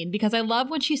this scene, because I love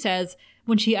when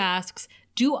she asks,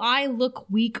 do I look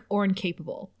weak or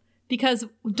incapable? Because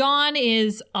Dawn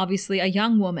is obviously a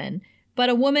young woman, but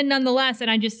a woman nonetheless.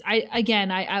 And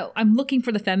I'm looking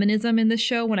for the feminism in this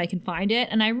show when I can find it.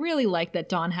 And I really like that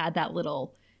Dawn had that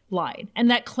little line and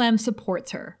that Clem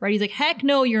supports her, right? He's like, heck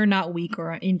no, you're not weak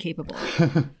or incapable.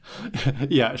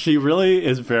 Yeah, she really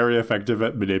is very effective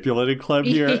at manipulating Clem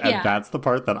here. Yeah. And that's the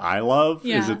part that I love,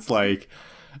 is it's like,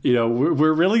 you know,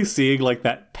 we're really seeing like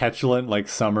that petulant, like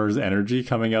Summers energy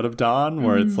coming out of Dawn,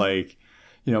 where it's like,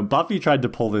 you know, Buffy tried to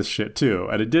pull this shit too,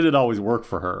 and it didn't always work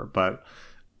for her, but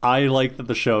I like that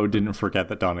the show didn't forget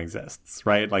that Dawn exists,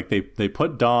 right? Like they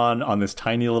put Dawn on this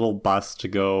tiny little bus to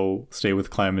go stay with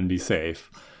Clem and be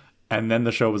safe. And then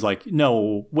the show was like,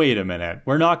 no, wait a minute.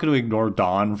 We're not going to ignore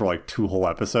Dawn for like 2 whole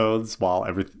episodes while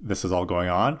this is all going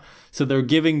on. So they're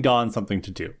giving Dawn something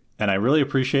to do. And I really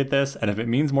appreciate this. And if it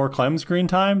means more Clem screen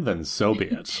time, then so be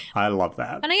it. I love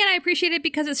that. And again, I appreciate it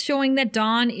because it's showing that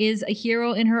Dawn is a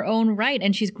hero in her own right.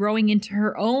 And she's growing into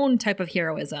her own type of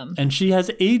heroism. And she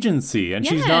has agency. And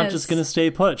she's not just going to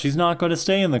stay put. She's not going to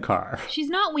stay in the car. She's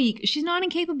not weak. She's not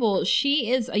incapable.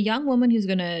 She is a young woman who's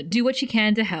going to do what she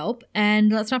can to help.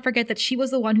 And let's not forget that she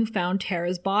was the one who found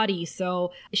Tara's body.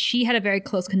 So she had a very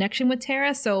close connection with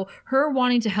Tara. So her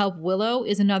wanting to help Willow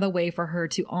is another way for her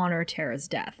to honor Tara's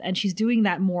death. And she's doing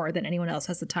that more than anyone else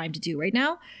has the time to do right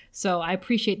now. So I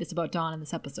appreciate this about Dawn in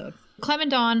this episode. Clem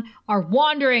and Dawn are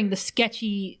wandering the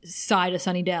sketchy side of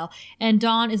Sunnydale, and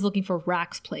Dawn is looking for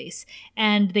Rack's place.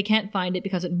 And they can't find it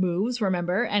because it moves,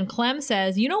 remember? And Clem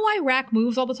says, you know why Rack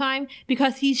moves all the time?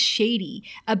 Because he's shady.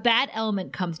 A bad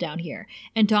element comes down here.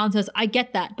 And Dawn says, I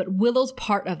get that, but Willow's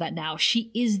part of that now. She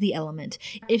is the element.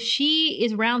 If she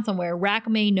is around somewhere, Rack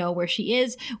may know where she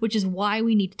is, which is why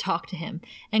we need to talk to him.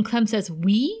 And Clem says,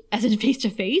 we? As in face to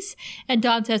face? And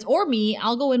Dawn says, or me,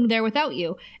 I'll go in there without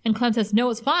you. And Clem says, no,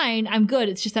 it's fine. I'm good.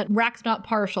 It's just that Rack's not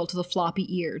partial to the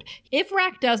floppy-eared. If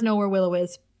Rack does know where Willow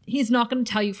is, he's not going to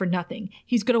tell you for nothing.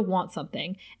 He's going to want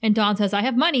something. And Dawn says, I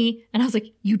have money. And I was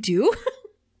like, you do?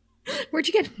 Where'd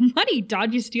you get money?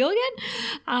 Did you steal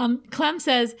again? Clem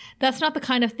says, that's not the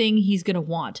kind of thing he's going to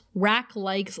want. Rack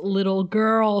likes little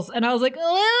girls. And I was like,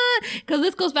 because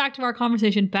this goes back to our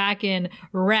conversation back in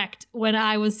Wrecked when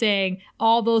I was saying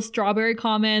all those strawberry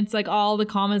comments, like all the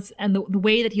comments and the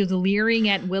way that he was leering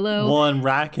at Willow. Well, and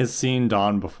Rack has seen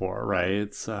Dawn before,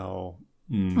 right? So...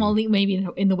 Well, maybe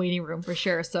in the waiting room for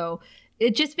sure. So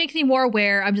it just makes me more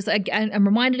aware. I'm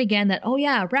reminded again that, oh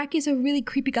yeah, Rack is a really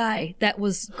creepy guy that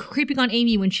was creeping on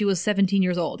Amy when she was 17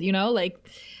 years old, you know? Like,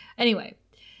 anyway.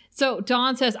 So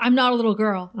Dawn says, I'm not a little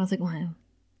girl. And I was like,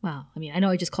 well, I mean, I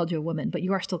know I just called you a woman, but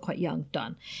you are still quite young,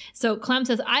 Dawn. So Clem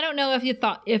says, I don't know if you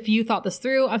thought this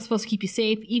through. I'm supposed to keep you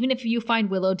safe. Even if you find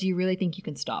Willow, do you really think you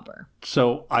can stop her?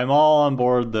 So I'm all on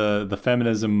board the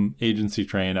feminism agency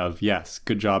train of, yes,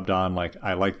 good job, Dawn. Like,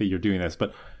 I like that you're doing this.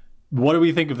 But what do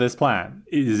we think of this plan?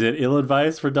 Is it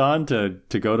ill-advised for Dawn to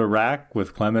go to Rack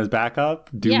with Clem as backup?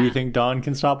 Do we think Dawn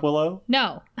can stop Willow?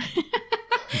 No.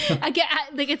 Again,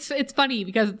 like it's funny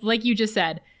because, like you just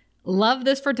said, love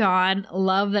this for Dawn.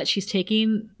 Love that she's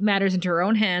taking matters into her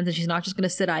own hands and she's not just going to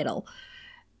sit idle.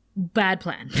 bad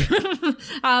plan.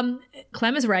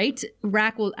 Clem is right.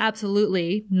 Rack will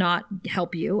absolutely not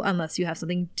help you unless you have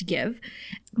something to give.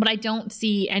 But I don't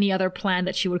see any other plan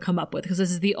that she would come up with, because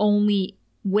this is the only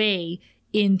way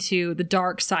into the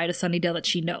dark side of Sunnydale that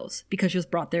she knows, because she was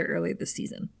brought there earlier this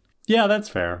season. Yeah, that's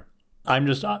fair. I'm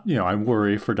just, I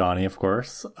worry for Donnie, of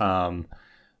course.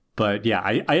 But yeah,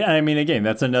 I mean, again,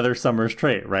 that's another Summers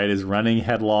trait, right? Is running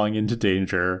headlong into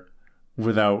danger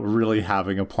without really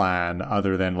having a plan,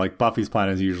 other than, like, Buffy's plan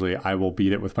is usually, I will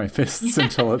beat it with my fists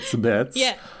until it submits.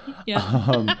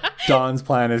 Yeah. Dawn's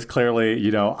plan is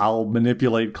clearly, I'll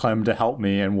manipulate Clem to help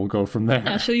me and we'll go from there.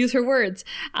 Yeah, she'll use her words.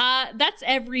 That's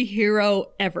every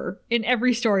hero ever in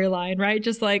every storyline, right?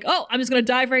 Just like, oh, I'm just going to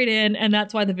dive right in. And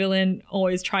that's why the villain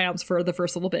always triumphs for the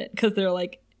first little bit, because they're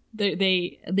like,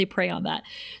 they prey on that.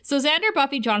 So Xander,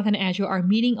 Buffy, Jonathan, and Andrew are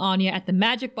meeting Anya at the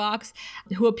magic box,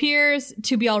 who appears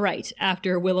to be all right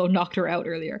after Willow knocked her out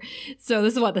earlier. So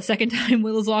this is the second time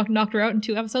Willow's knocked her out in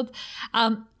 2 episodes.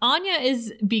 Anya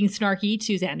is being snarky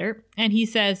to Xander, and he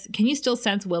says, can you still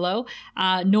sense Willow?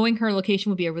 Knowing her location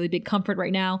would be a really big comfort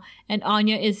right now. And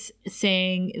Anya is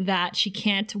saying that she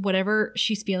can't, whatever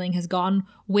she's feeling has gone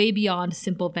way beyond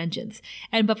simple vengeance.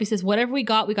 And Buffy says, whatever we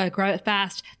got to grab it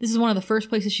fast. This is one of the first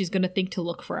places she's going to think to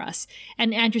look for us.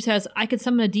 And Andrew says, I could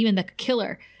summon a demon that could kill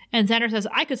her. And Xander says,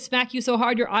 I could smack you so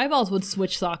hard your eyeballs would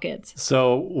switch sockets.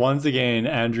 So once again,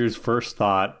 Andrew's first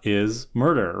thought is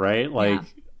murder, right? Like,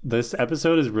 this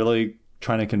episode is really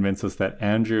trying to convince us that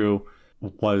Andrew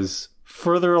was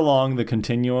further along the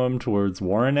continuum towards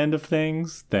Warren end of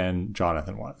things than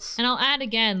Jonathan was. And I'll add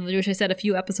again, which I said a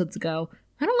few episodes ago,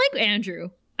 I don't like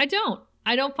Andrew. I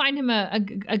don't find him a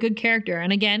good character.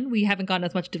 And again, we haven't gotten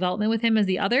as much development with him as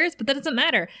the others, but that doesn't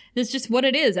matter. It's just what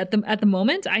it is. At the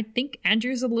moment, I think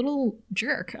Andrew's a little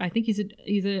jerk. I think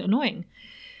he's annoying.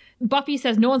 Buffy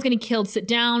says no one's getting killed, sit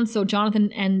down. So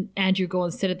Jonathan and Andrew go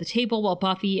and sit at the table while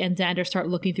Buffy and Xander start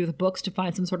looking through the books to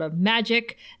find some sort of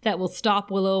magic that will stop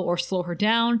Willow or slow her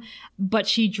down. But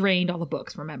she drained all the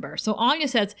books, remember. So Anya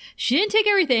says she didn't take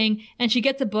everything, and she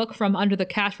gets a book from under the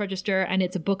cash register, and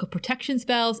it's a book of protection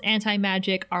spells,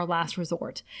 anti-magic, our last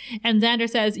resort. And Xander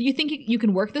says, you think you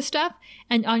can work this stuff?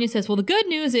 And Anya says, well, the good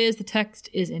news is the text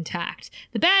is intact.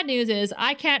 The bad news is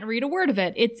I can't read a word of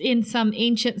it. It's in some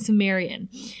ancient Sumerian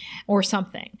or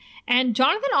something. And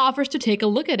Jonathan offers to take a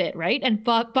look at it, right? And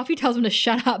Buffy tells him to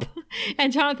shut up.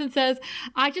 And Jonathan says,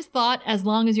 I just thought as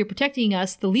long as you're protecting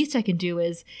us, the least I can do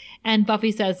is... And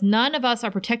Buffy says, none of us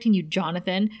are protecting you,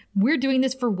 Jonathan. We're doing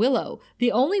this for Willow.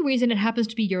 The only reason it happens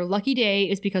to be your lucky day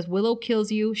is because Willow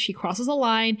kills you, she crosses a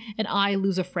line, and I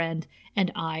lose a friend,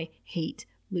 and I hate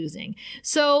losing.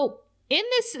 So in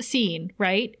this scene,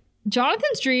 right,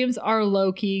 Jonathan's dreams are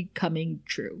low-key coming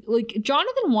true. Like,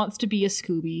 Jonathan wants to be a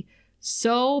Scooby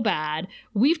so bad.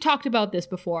 We've talked about this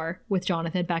before with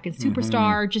Jonathan back in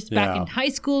Superstar, just back in high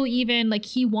school even. Like,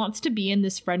 he wants to be in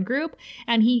this friend group,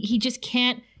 and he just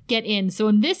can't get in. So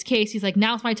in this case, he's like,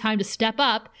 now's my time to step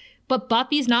up, but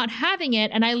Buffy's not having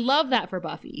it, and I love that for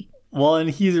Buffy. Well,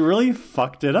 and he's really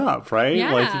fucked it up, right?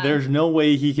 Yeah. Like, there's no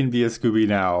way he can be a Scooby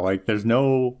now. Like, there's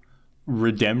no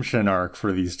redemption arc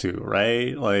for these two,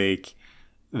 right? Like,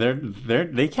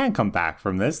 they can't come back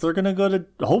from this. They're gonna go to,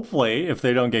 hopefully, if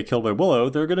they don't get killed by Willow,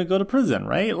 they're gonna go to prison,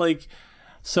 right? Like,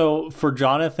 so for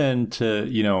Jonathan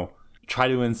to, try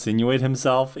to insinuate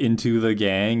himself into the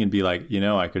gang and be like,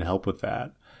 I could help with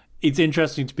that. It's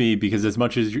interesting to me because as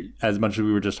much as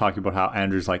we were just talking about how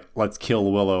Andrew's like, let's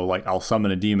kill Willow, like, I'll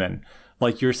summon a demon.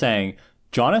 Like you're saying,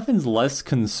 Jonathan's less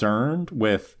concerned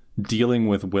with dealing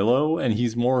with Willow, and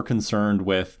he's more concerned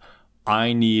with,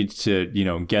 I need to,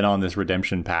 get on this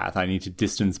redemption path. I need to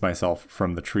distance myself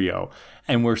from the trio.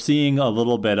 And we're seeing a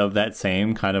little bit of that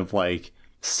same kind of like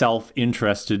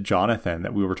self-interested Jonathan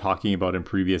that we were talking about in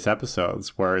previous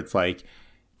episodes, where it's like,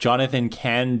 Jonathan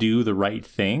can do the right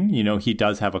thing. He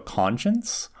does have a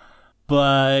conscience,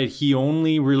 but he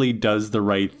only really does the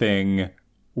right thing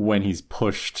when he's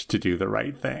pushed to do the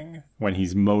right thing, when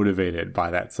he's motivated by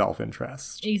that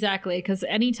self-interest. Exactly, because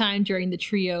anytime during the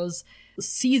trio's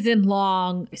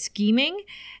season-long scheming,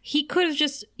 he could have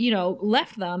just,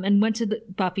 left them and went to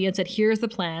Buffy and said, here's the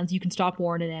plans, you can stop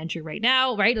Warren and Andrew right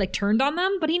now, right? Like, turned on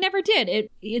them, but he never did.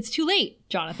 It's too late,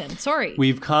 Jonathan. Sorry.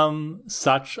 We've come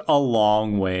such a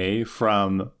long way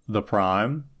from the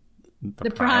Prime.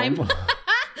 The Prime.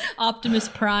 Optimus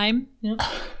Prime. Yep.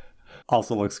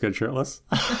 Also looks good shirtless.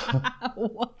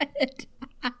 What?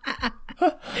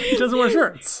 He doesn't wear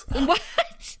shirts. What?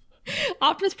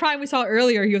 Optimus Prime we saw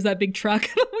earlier, he was that big truck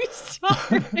we saw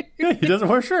earlier. He doesn't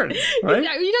wear shirts, right?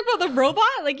 Are you talking about the robot?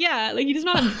 Like, yeah, like he does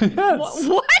not. Yes.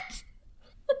 What?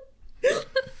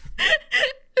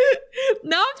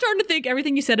 Now I'm starting to think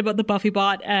everything you said about the Buffy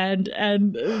bot and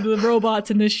the robots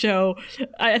in this show,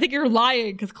 I think you're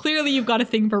lying, because clearly you've got a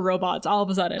thing for robots all of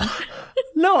a sudden.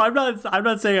 No, I'm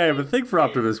not saying I have a thing for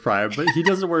Optimus Prime, but he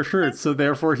doesn't wear shirts, so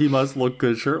therefore he must look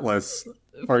good shirtless.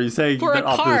 Or are you saying For that a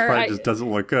Optimus car, Prime just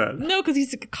doesn't look good? No, because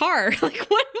he's a car. Like,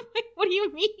 what do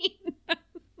you mean? What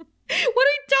are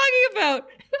you talking about?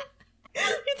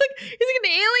 He's like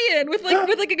an alien with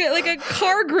a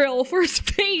car grill for his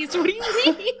face. What do you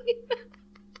mean?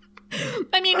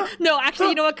 I mean, no, actually,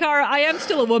 you know what, Cara? I am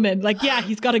still a woman. Like, yeah,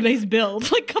 he's got a nice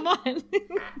build. Like, come on.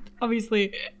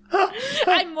 Obviously.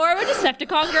 I'm more of a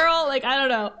Decepticon girl. Like, I don't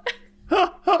know.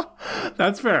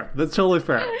 That's fair. That's totally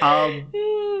fair.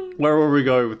 Where were we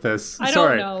going with this? I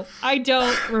don't know. I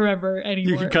don't remember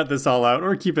anymore. You can cut this all out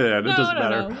or keep it in. It doesn't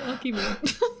matter. No, I'll keep it in.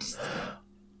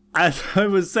 As I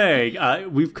was saying,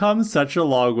 we've come such a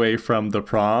long way from the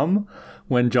prom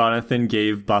when Jonathan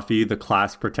gave Buffy the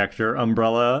class protector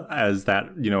umbrella as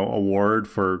that, award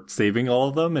for saving all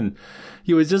of them. And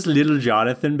he was just little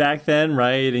Jonathan back then,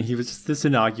 right? And he was just this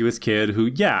innocuous kid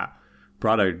who,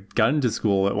 brought a gun to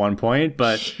school at one point.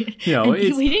 But, he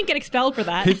didn't get expelled for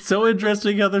that. It's so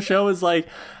interesting how the show is like,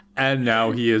 and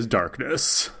now he is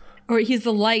darkness. Or he's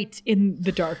the light in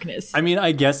the darkness. I mean,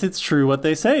 I guess it's true what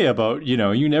they say about,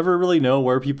 you never really know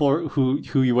where people are, who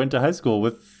you went to high school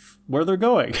with, where they're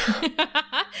going.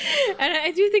 And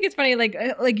I do think it's funny, like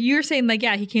you're saying, like,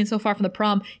 yeah, he came so far from the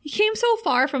prom. He came so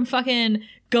far from fucking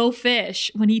Go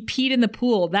Fish when he peed in the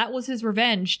pool. That was his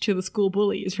revenge to the school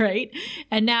bullies, right?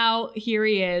 And now here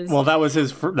he is. Well, that was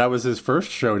his first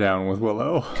showdown with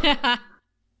Willow.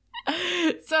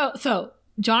 So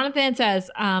Jonathan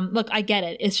says, look, I get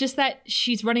it. It's just that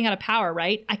she's running out of power,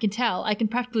 right? I can tell. I can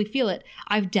practically feel it.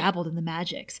 I've dabbled in the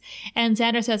magics. And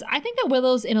Xander says, I think that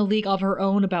Willow's in a league of her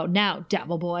own about now,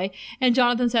 dabble boy. And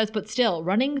Jonathan says, but still,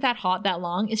 running that hot that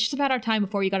long, it's just about our time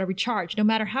before you got to recharge, no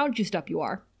matter how juiced up you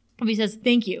are. He says,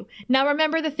 thank you. Now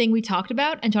remember the thing we talked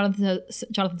about? And Jonathan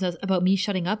says, about me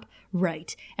shutting up?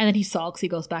 Right. And then he sulks. He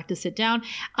goes back to sit down.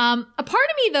 A part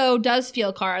of me, though, does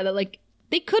feel, Cara, that, like,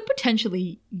 they could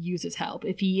potentially use his help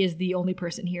if he is the only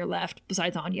person here left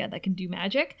besides Anya that can do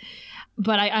magic.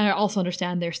 But I also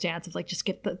understand their stance of, like, just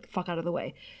get the fuck out of the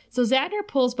way. So Xander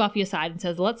pulls Buffy aside and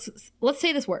says, let's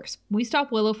say this works. We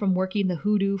stop Willow from working the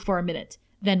hoodoo for a minute.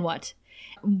 Then what?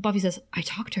 Buffy says, I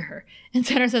talked to her. And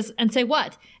Xander says, and say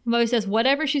what? And Buffy says,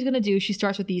 whatever she's going to do, she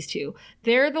starts with these two.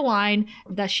 They're the line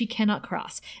that she cannot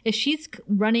cross. If she's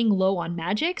running low on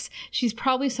magics, she's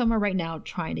probably somewhere right now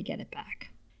trying to get it back.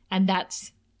 And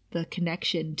that's the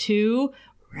connection to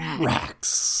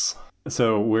Rax.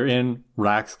 So we're in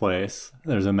Rax's place.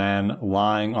 There's a man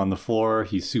lying on the floor.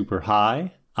 He's super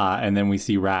high. And then we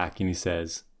see Rax and he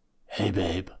says, hey,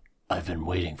 babe, I've been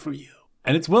waiting for you.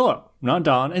 And it's Willow, not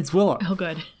Dawn. It's Willow. Oh,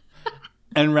 good.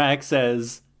 And Rax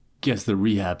says, guess the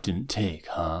rehab didn't take,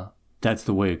 huh? That's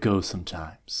the way it goes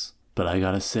sometimes. But I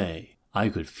gotta say, I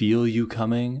could feel you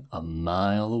coming a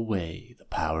mile away, the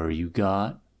power you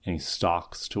got. And he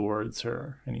stalks towards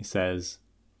her and he says,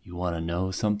 you want to know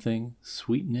something,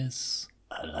 sweetness?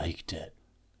 I liked it.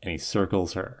 And he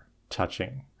circles her,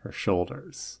 touching her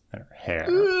shoulders and her hair.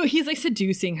 Ooh, he's like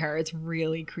seducing her. It's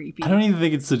really creepy. I don't even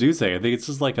think it's seducing. I think it's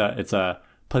just like it's a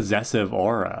possessive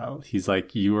aura. He's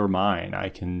like, you are mine. I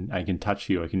can touch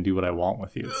you. I can do what I want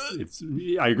with you. It's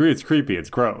I agree. It's creepy.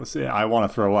 It's gross. I want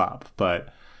to throw up.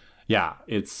 But yeah,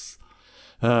 it's.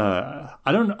 I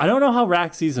don't know how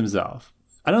Rax sees himself.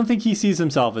 I don't think he sees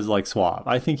himself as like suave.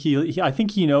 I think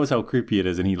he knows how creepy it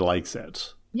is and he likes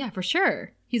it. Yeah, for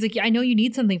sure. He's like, yeah, I know you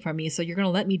need something from me, so you're going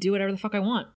to let me do whatever the fuck I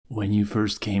want. When you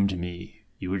first came to me,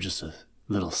 you were just a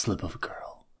little slip of a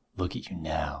girl. Look at you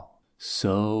now.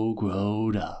 So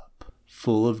growed up,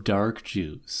 full of dark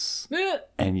juice.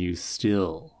 And you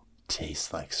still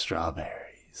taste like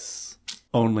strawberries.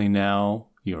 Only now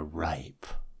you're ripe.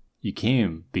 You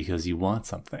came because you want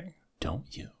something,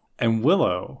 don't you? And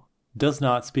Willow does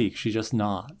not speak. She just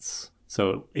nods.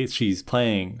 So she's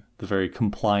playing the very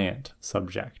compliant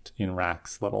subject in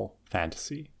Rax's little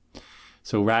fantasy.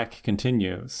 So Rax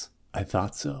continues, I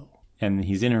thought so. And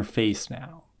he's in her face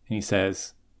now. And he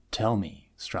says, tell me,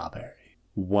 Strawberry,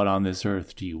 what on this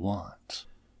earth do you want?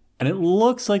 And it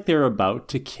looks like they're about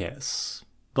to kiss.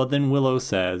 But then Willow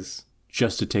says,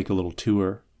 just to take a little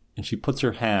tour. And she puts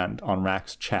her hand on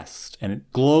Rax's chest and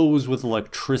it glows with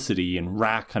electricity and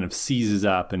Rax kind of seizes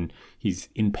up and he's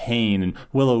in pain and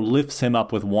Willow lifts him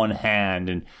up with one hand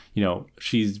and,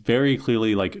 she's very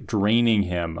clearly like draining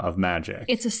him of magic.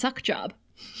 It's a suck job.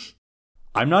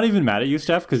 I'm not even mad at you,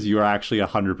 Steph, because you are actually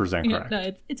 100% correct.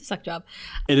 No, it's a suck job.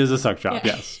 It is a suck job,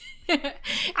 yes.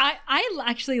 I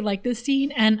actually like this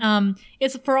scene, and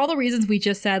it's for all the reasons we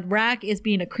just said. Rack is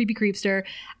being a creepy creepster,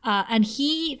 and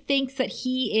he thinks that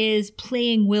he is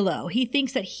playing Willow. He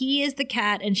thinks that he is the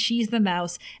cat and she's the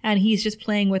mouse, and he's just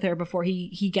playing with her before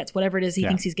he gets whatever it is he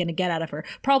thinks he's going to get out of her.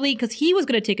 Probably because he was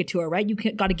going to take it to her, right? You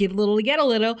got to give a little to get a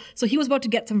little, so he was about to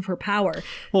get some of her power.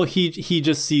 Well, he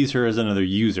just sees her as another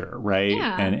user, right?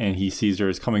 Yeah. And he sees her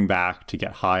as coming back to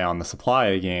get high on the supply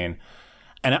again.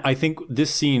 And I think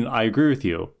this scene, I agree with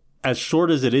you. As short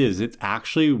as it is, it's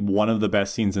actually one of the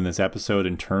best scenes in this episode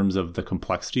in terms of the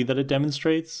complexity that it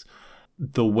demonstrates.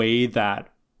 The way that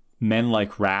men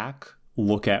like Rack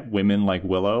look at women like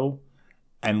Willow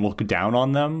and look down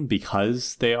on them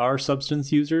because they are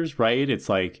substance users, right? It's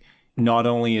like, not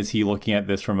only is he looking at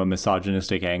this from a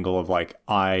misogynistic angle of like,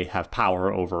 I have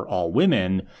power over all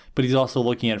women, but he's also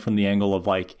looking at it from the angle of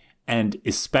like, and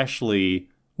especially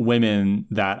women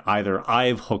that either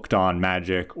I've hooked on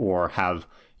magic or have,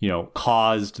 you know,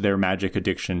 caused their magic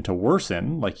addiction to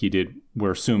worsen, like he did,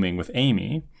 we're assuming, with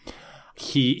Amy.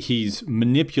 He's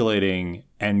manipulating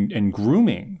and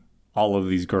grooming all of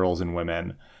these girls and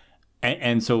women.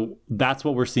 And so that's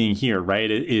what we're seeing here, right?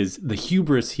 It is the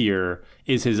hubris here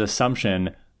is his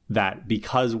assumption that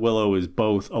because Willow is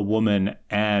both a woman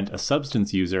and a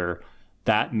substance user,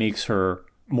 that makes her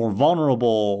more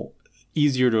vulnerable,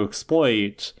 easier to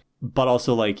exploit, but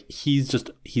also like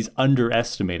he's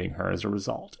underestimating her as a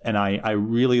result. And I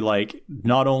really like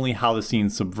not only how the scene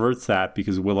subverts that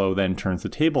because Willow then turns the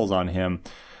tables on him,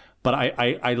 but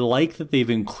I like that they've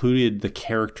included the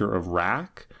character of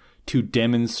Rack to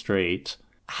demonstrate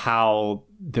how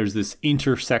there's this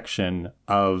intersection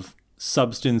of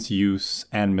substance use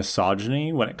and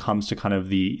misogyny when it comes to kind of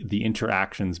the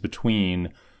interactions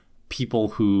between people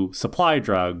who supply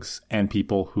drugs and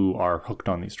people who are hooked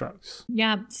on these drugs.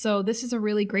 Yeah, so this is a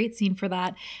really great scene for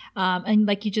that. And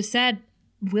like you just said,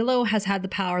 Willow has had the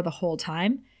power the whole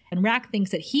time, and Rack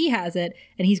thinks that he has it,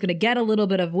 and he's going to get a little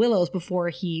bit of Willow's before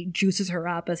he juices her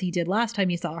up, as he did last time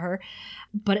you saw her.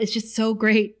 But it's just so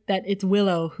great that it's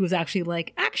Willow who's actually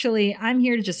like, actually, I'm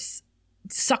here to just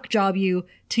suck job you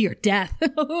to your death.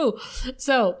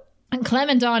 So... And Clem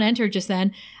and Dawn enter just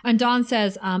then. And Dawn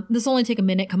says, this will only take a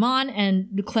minute. Come on.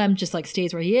 And Clem just like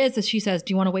stays where he is. As she says,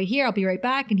 do you want to wait here? I'll be right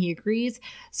back. And he agrees.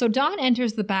 So Dawn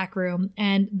enters the back room.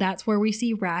 And that's where we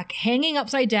see Rack hanging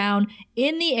upside down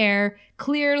in the air,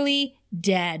 clearly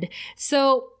dead.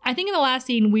 So I think in the last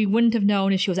scene, we wouldn't have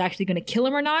known if she was actually going to kill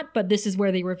him or not. But this is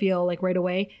where they reveal like right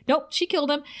away. Nope, she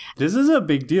killed him. This is a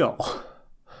big deal.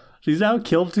 She's now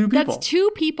killed 2 people. That's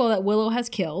 2 people that Willow has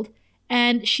killed.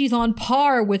 And she's on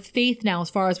par with Faith now, as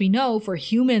far as we know, for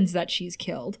humans that she's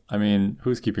killed. I mean,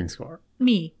 who's keeping score?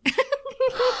 Me.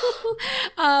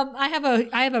 I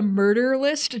have a murder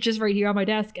list just right here on my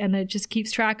desk, and it just keeps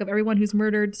track of everyone who's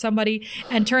murdered somebody.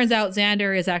 And turns out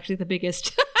Xander is actually the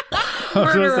biggest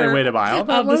murderer wait, am I on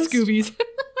that of list? the Scoobies.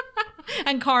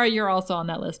 And Cara, you're also on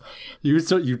that list. You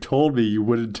told me you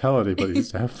wouldn't tell anybody,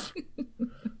 Steph.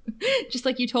 Just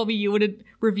like you told me you wouldn't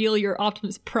reveal your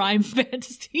Optimus Prime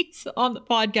fantasies on the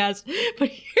podcast. But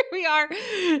here we are.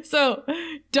 So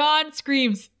Dawn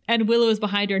screams and Willow is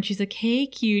behind her and she's like, hey,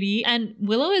 cutie. And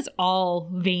Willow is all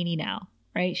veiny now,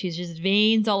 right? She's just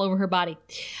veins all over her body.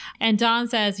 And Dawn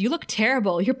says, you look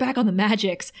terrible. You're back on the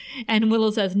Magics. And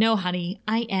Willow says, no, honey,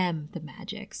 I am the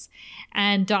Magics.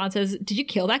 And Dawn says, did you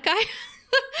kill that guy?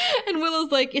 And Willow's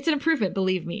like, it's an improvement,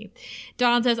 believe me.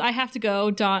 Dawn says, I have to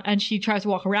go. Dawn, and she tries to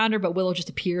walk around her, but Willow just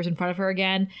appears in front of her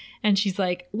again. And she's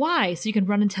like, why? So you can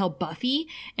run and tell Buffy?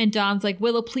 And Dawn's like,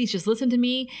 Willow, please just listen to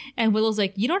me. And Willow's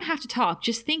like, you don't have to talk.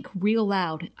 Just think real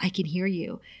loud. I can hear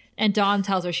you. And Dawn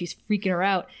tells her she's freaking her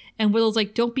out. And Willow's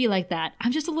like, don't be like that.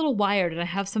 I'm just a little wired and I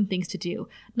have some things to do.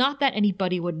 Not that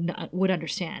anybody would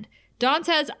understand. Dawn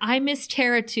says, I miss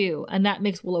Tara too. And that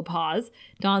makes Willow pause.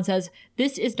 Dawn says,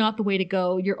 this is not the way to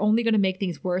go. You're only going to make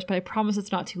things worse, but I promise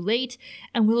it's not too late.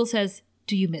 And Willow says,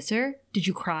 do you miss her? Did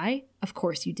you cry? Of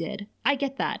course you did. I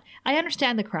get that. I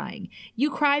understand the crying.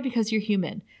 You cry because you're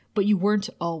human, but you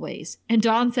weren't always. And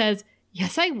Dawn says,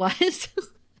 yes, I was.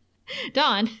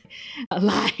 Dawn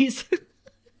lies.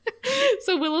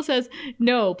 So Willow says,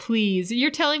 no, please. You're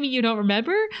telling me you don't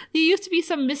remember? You used to be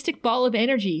some mystic ball of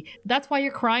energy. That's why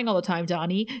you're crying all the time,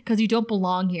 Donnie, because you don't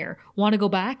belong here. Want to go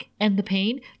back? End the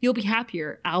pain? You'll be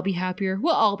happier. I'll be happier.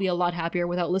 We'll all be a lot happier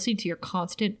without listening to your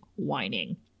constant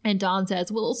whining. And Dawn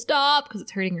says, Willow, stop, because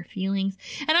it's hurting her feelings.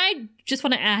 And I just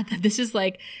want to add that this is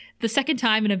like the second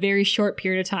time in a very short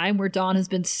period of time where Dawn has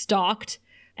been stalked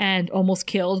and almost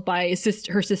killed by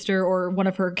her sister or one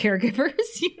of her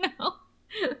caregivers, you know?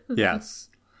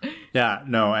 Yeah,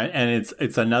 no, and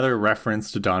it's another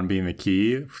reference to Dawn being the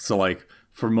key. So like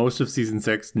for most of season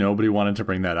 6, nobody wanted to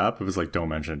bring that up. It was like, don't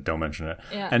mention it, don't mention it.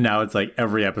 Yeah. And now it's like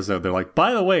every episode, they're like,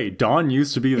 by the way, Dawn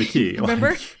used to be the key.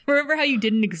 Remember how you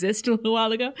didn't exist a little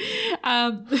while ago?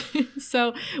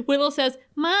 So Willow says,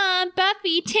 Mom,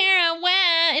 Buffy, Tara,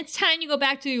 it's time you go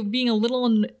back to being a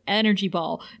little energy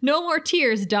ball. No more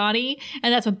tears, Donnie.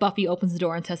 And that's when Buffy opens the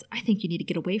door and says, I think you need to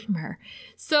get away from her.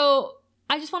 So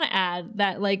I just want to add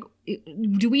that, like,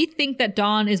 do we think that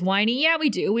Dawn is whiny? Yeah, we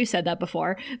do. We've said that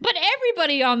before. But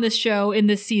everybody on this show in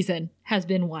this season has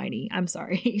been whiny. I'm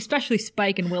sorry. Especially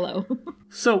Spike and Willow.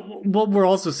 So what we're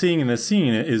also seeing in this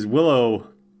scene is Willow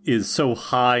is so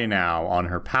high now on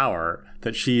her power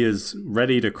that she is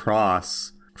ready to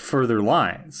cross further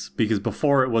lines. Because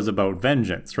before it was about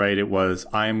vengeance, right? It was,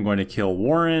 I am going to kill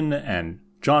Warren and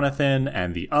Jonathan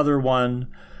and the other one.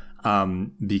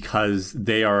 Because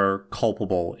they are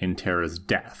culpable in Tara's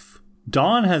death.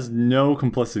 Dawn has no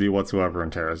complicity whatsoever in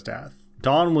Tara's death.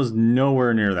 Dawn was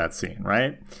nowhere near that scene,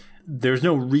 right? There's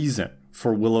no reason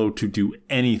for Willow to do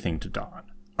anything to Dawn,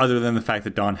 other than the fact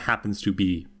that Dawn happens to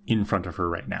be in front of her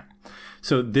right now.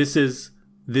 So this is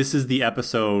the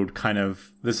episode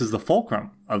this is the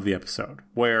fulcrum of the episode,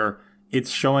 where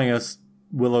it's showing us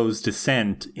Willow's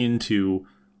descent into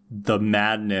the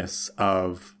madness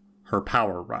of her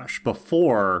power rush.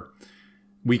 Before,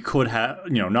 we could have,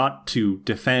 not to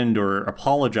defend or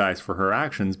apologize for her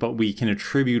actions, but we can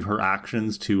attribute her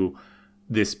actions to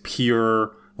this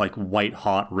pure, like, white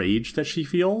hot rage that she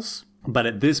feels. But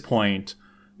at this point,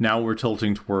 now we're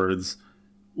tilting towards,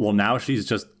 well, now she's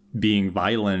just being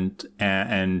violent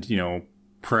and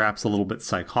perhaps a little bit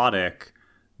psychotic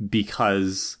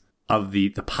because of the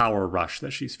power rush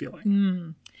that she's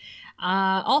feeling.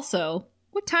 Also,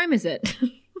 what time is it?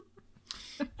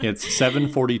 It's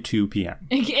 7:42 p.m.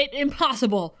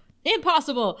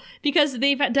 Impossible, because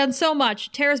they've done so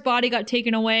much. Tara's body got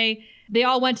taken away. They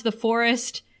all went to the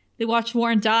forest. They watched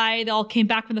Warren die. They all came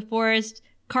back from the forest.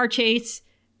 Car chase,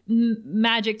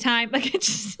 magic time. Like, it's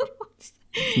just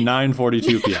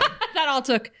 9:42 p.m. That all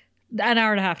took an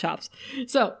hour and a half tops.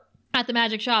 So at the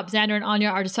magic shop, Xander and Anya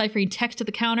are deciphering text at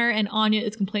the counter, and Anya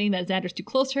is complaining that Xander's too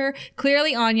close to her.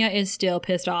 Clearly, Anya is still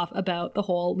pissed off about the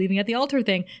whole leaving at the altar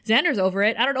thing. Xander's over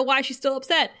it. I don't know why she's still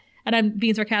upset. And I'm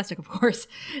being sarcastic, of course.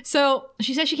 So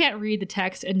she says she can't read the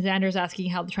text, and Xander's asking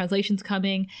how the translation's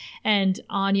coming. And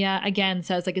Anya, again,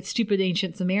 says, like, it's stupid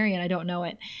ancient Sumerian. I don't know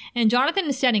it. And Jonathan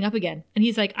is standing up again. And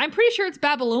he's like, I'm pretty sure it's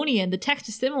Babylonian. The text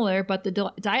is similar, but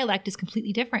the dialect is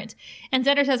completely different. And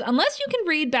Xander says, unless you can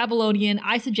read Babylonian,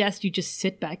 I suggest you just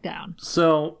sit back down.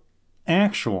 So,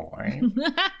 actually,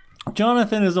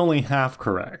 Jonathan is only half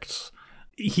correct.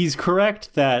 He's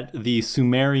correct that the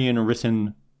Sumerian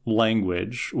written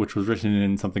language, which was written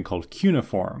in something called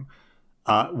cuneiform,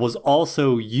 was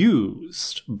also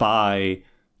used by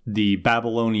the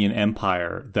Babylonian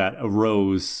Empire that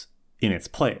arose in its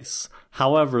place.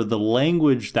 However, the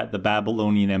language that the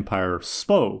Babylonian Empire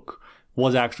spoke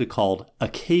was actually called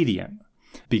Akkadian,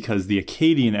 because the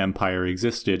Akkadian Empire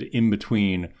existed in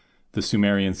between the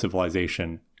Sumerian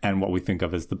civilization and what we think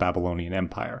of as the Babylonian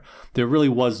Empire. There really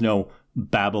was no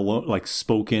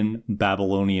spoken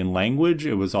Babylonian language.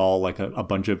 It was all like a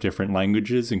bunch of different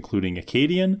languages, including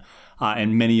Akkadian,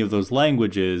 and many of those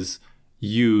languages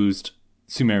used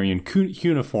Sumerian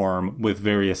cuneiform with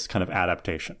various kind of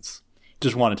adaptations.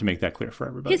 Just wanted to make that clear for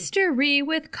everybody. History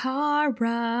with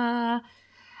Kara.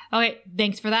 Okay,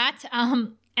 thanks for that.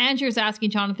 Andrew's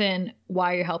asking Jonathan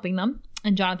why you're helping them.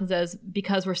 And Jonathan says,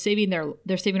 because they're saving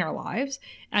our lives.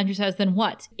 Andrew says, then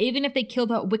what? Even if they kill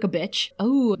that Wicca bitch.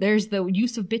 Oh, there's the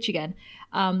use of bitch again.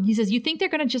 He says, you think they're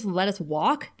going to just let us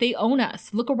walk? They own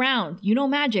us. Look around. You know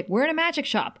magic. We're in a magic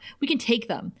shop. We can take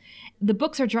them. The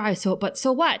books are dry, but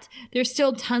so what? There's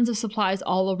still tons of supplies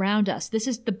all around us. This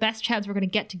is the best chance we're going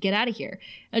to get out of here.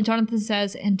 And Jonathan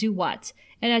says, and do what?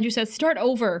 And Andrew says, start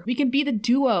over. We can be the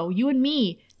duo, you and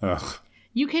me. Ugh.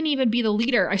 You can even be the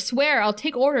leader. I swear, I'll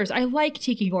take orders. I like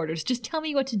taking orders. Just tell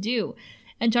me what to do.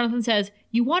 And Jonathan says,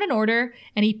 you want an order?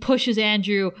 And he pushes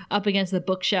Andrew up against the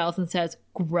bookshelves and says,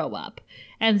 grow up.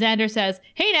 And Xander says,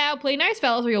 hey now, play nice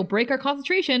fellas or you'll break our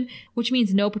concentration, which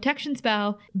means no protection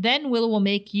spell. Then Willow will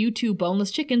make you two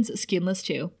boneless chickens skinless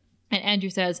too. And Andrew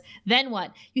says, then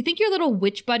what? You think your little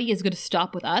witch buddy is going to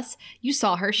stop with us? You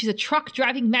saw her. She's a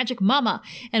truck-driving magic mama.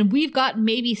 And we've got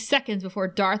maybe seconds before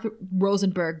Darth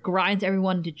Rosenberg grinds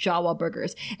everyone into Jawa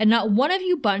burgers. And not one of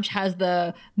you bunch has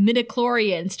the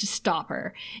midichlorians to stop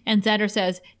her. And Xander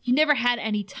says, you never had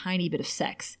any tiny bit of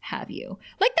sex, have you?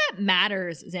 Like, that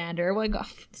matters, Xander. Like, oh,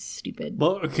 stupid.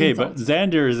 Well, okay, insults. but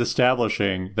Xander is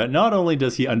establishing that not only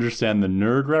does he understand the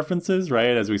nerd references,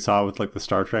 right, as we saw with, like, the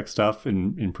Star Trek stuff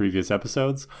in previous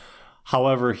episodes,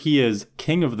 However, he is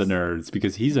king of the nerds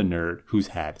because he's a nerd who's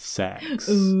had sex.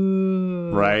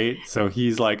 Ooh. Right? So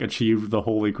he's like achieved the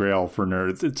holy grail for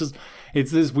nerds.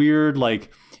 It's this weird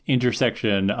like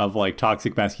intersection of like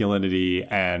toxic masculinity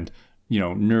and, you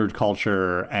know, nerd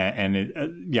culture. And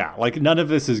it, like none of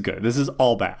this is good. This is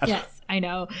all bad. Yes, I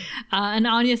know. And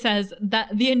Anya says that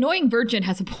the annoying virgin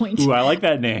has a point. Ooh, I like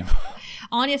that name.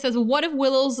 Anya says, what if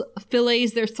Willow's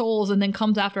fillets their souls and then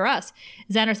comes after us?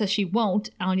 Xander says she won't.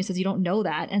 Anya says, you don't know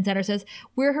that. And Xander says,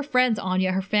 we're her friends,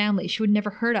 Anya, her family. She would never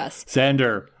hurt us.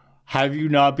 Xander, have you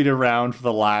not been around for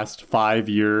the last 5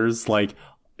 years? Like,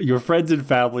 your friends and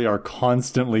family are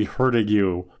constantly hurting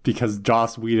you because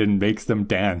Joss Whedon makes them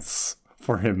dance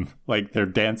for him. Like, they're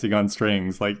dancing on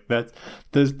strings. Like,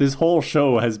 this whole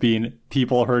show has been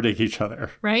people hurting each other.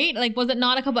 Right? Like, was it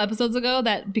not a couple episodes ago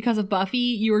that because of Buffy,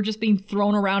 you were just being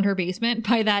thrown around her basement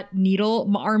by that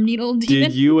arm needle demon?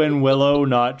 Did you and Willow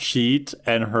not cheat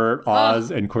and hurt Oz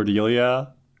and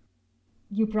Cordelia?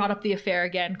 You brought up the affair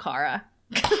again, Kara.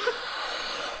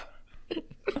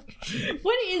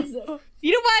 What is...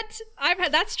 You know what? I've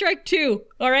had that strike too.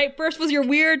 All right. First was your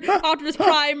weird Optimus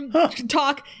Prime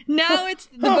talk. Now it's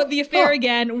the affair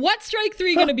again. What's strike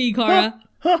 3 going to be, Kara?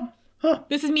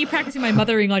 This is me practicing my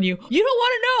mothering on you. You don't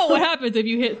want to know what happens if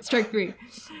you hit strike 3.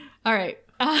 All right.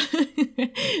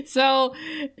 So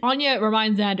Anya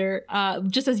reminds Xander,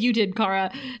 just as you did,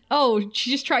 Kara, oh,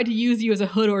 she just tried to use you as a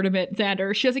hood ornament,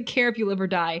 Xander. She doesn't care if you live or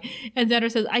die. And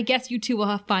Xander says, I guess you two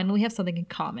will finally have something in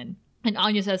common. And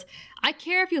Anya says, I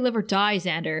care if you live or die,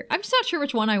 Xander. I'm just not sure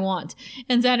which one I want.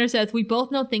 And Xander says, we both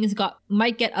know things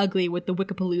might get ugly with the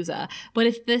Wikipalooza, but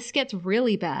if this gets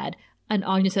really bad, and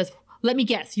Anya says, let me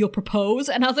guess, you'll propose?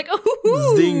 And I was like,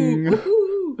 ooh, zing.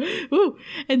 Ooh.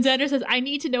 And Xander says, I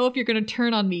need to know if you're going to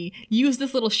turn on me. Use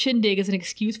this little shindig as an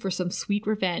excuse for some sweet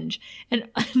revenge. And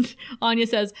Anya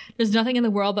says, there's nothing in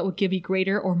the world that would give me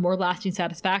greater or more lasting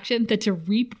satisfaction than to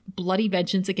reap bloody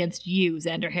vengeance against you,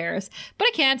 Xander Harris. But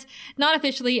I can't. Not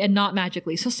officially and not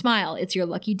magically. So smile. It's your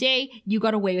lucky day. You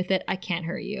got away with it. I can't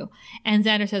hurt you. And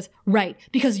Xander says, right,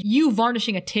 because you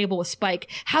varnishing a table with Spike.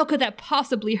 How could that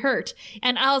possibly hurt?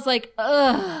 And I was like,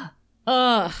 ugh.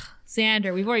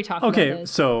 Xander, we've already talked about this. Okay,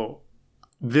 so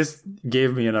this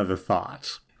gave me another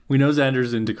thought. We know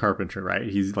Xander's into carpentry, right?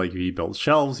 He's like, he builds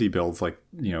shelves, he builds like,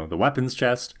 you know, the weapons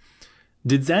chest.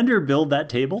 Did Xander build that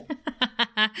table?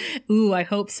 Ooh, I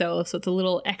hope so. So it's a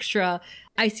little extra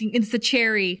icing. It's the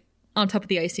cherry on top of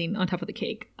the icing, on top of the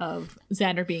cake of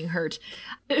Xander being hurt.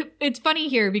 It's funny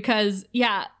here because,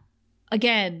 yeah,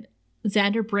 again,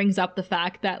 Xander brings up the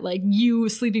fact that, like, you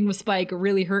sleeping with Spike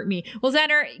really hurt me. Well,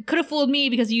 Xander could have fooled me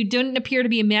because you didn't appear to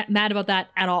be mad about that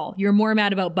at all. You're more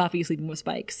mad about Buffy sleeping with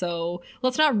Spike. So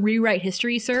let's not rewrite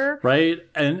history, sir. Right?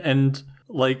 And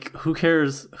like, who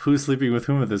cares who's sleeping with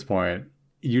whom at this point?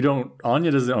 Anya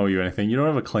doesn't owe you anything. You don't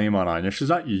have a claim on Anya. She's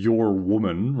not your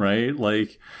woman, right?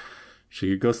 Like,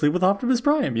 she could go sleep with Optimus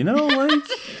Prime, you know?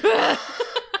 Like...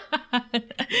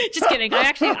 Just kidding. I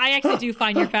actually do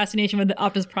find your fascination with the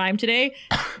Optimus Prime today,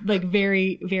 like,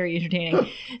 very, very entertaining.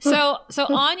 So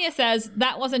Anya says,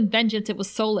 that wasn't vengeance, it was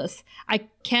solace. I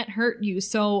can't hurt you,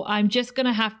 so I'm just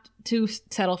gonna have to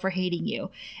settle for hating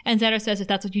you. And Xander says, if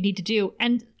that's what you need to do.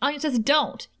 And Anya says,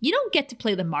 don't. You don't get to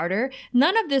play the martyr.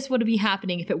 None of this would be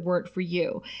happening if it weren't for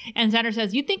you. And Xander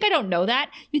says, you think I don't know that?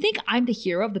 You think I'm the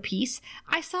hero of the piece?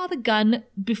 I saw the gun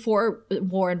before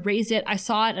Warren raised it. I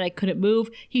saw it and I couldn't move.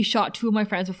 He shot 2 of my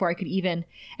friends before I could even.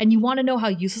 And you want to know how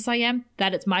useless I am?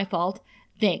 That it's my fault?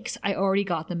 Thanks. I already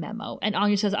got the memo. And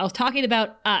Anya says, I was talking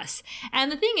about us.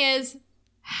 And the thing is,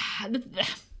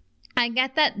 I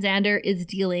get that Xander is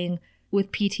dealing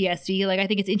with PTSD. Like, I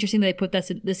think it's interesting that they put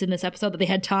this in this episode, that they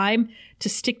had time to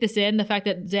stick this in. The fact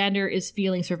that Xander is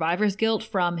feeling survivor's guilt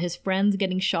from his friends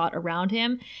getting shot around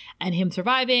him and him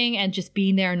surviving and just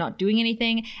being there and not doing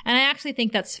anything. And I actually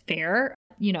think that's fair.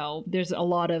 You know, there's a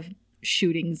lot of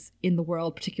shootings in the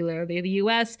world, particularly the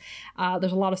US.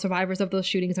 There's a lot of survivors of those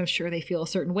shootings. I'm sure they feel a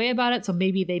certain way about it. So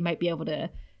maybe they might be able to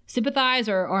sympathize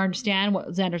or understand what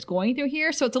Xander's going through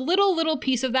here. So it's a little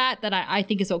piece of that I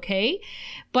think is okay.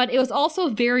 But it was also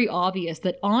very obvious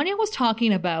that Anya was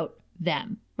talking about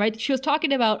them, right? She was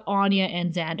talking about Anya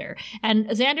and Xander. And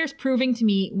Xander's proving to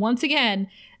me once again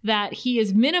that he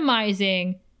is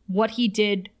minimizing what he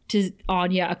did to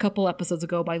Anya a couple episodes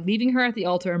ago by leaving her at the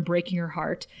altar and breaking her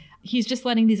heart. He's just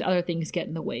letting these other things get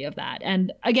in the way of that.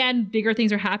 And again, bigger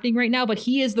things are happening right now, but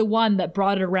he is the one that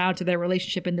brought it around to their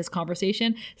relationship in this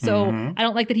conversation. So I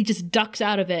don't like that he just ducks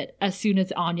out of it as soon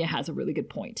as Anya has a really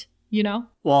good point, you know?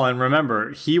 Well, and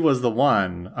remember, he was the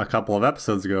one a couple of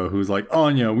episodes ago who's like,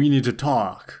 Anya, we need to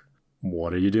talk.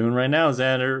 what are you doing right now,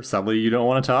 Xander? Suddenly you don't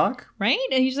want to talk? Right?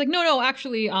 And he's like, no,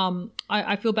 actually,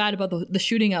 I feel bad about the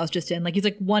shooting I was just in. Like, he's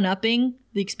like one-upping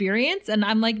the experience. And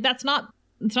I'm like, that's not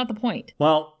the point.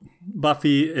 Well,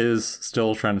 Buffy is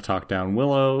still trying to talk down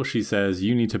Willow. She says,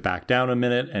 you need to back down a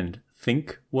minute and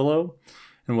think, Willow.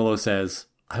 And Willow says,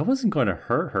 I wasn't going to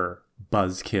hurt her,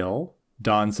 buzzkill.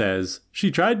 Dawn says, she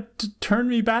tried to turn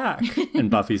me back. And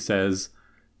Buffy says,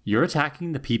 you're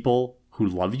attacking the people who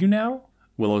love you now?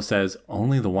 Willow says,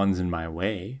 only the ones in my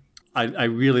way. I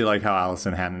really like how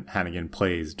Allison Hannigan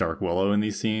plays Dark Willow in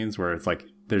these scenes, where it's like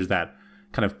there's that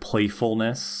kind of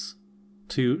playfulness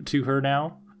to her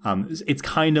now. It's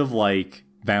kind of like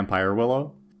Vampire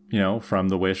Willow, from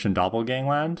The Wish and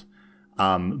Doppelgangland,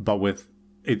 but with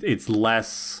it's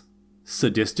less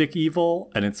sadistic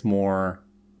evil and it's more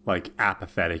like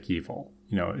apathetic evil.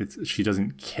 She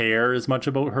doesn't care as much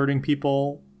about hurting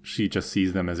people. She just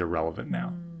sees them as irrelevant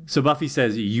now. So Buffy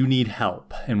says, you need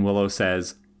help. And Willow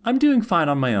says, I'm doing fine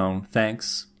on my own,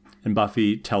 thanks. And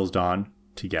Buffy tells Dawn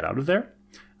to get out of there.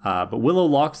 But Willow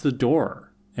locks the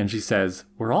door and she says,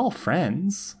 we're all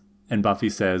friends. And Buffy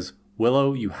says,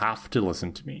 Willow, you have to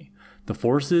listen to me. The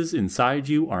forces inside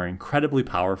you are incredibly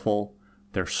powerful.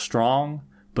 They're strong,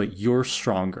 but you're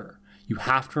stronger. You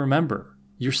have to remember,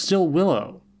 you're still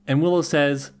Willow. And Willow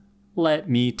says, let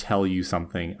me tell you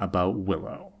something about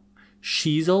Willow.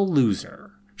 She's a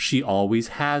loser. She always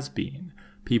has been.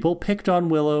 People picked on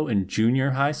Willow in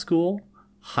junior high school,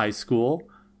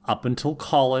 up until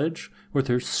college, with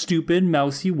her stupid,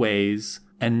 mousy ways,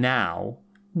 and now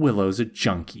Willow's a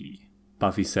junkie.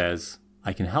 Buffy says,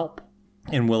 I can help.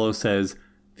 And Willow says,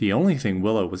 the only thing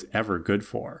Willow was ever good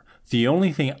for, the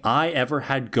only thing I ever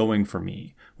had going for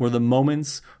me, were the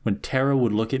moments when Tara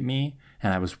would look at me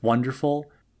and I was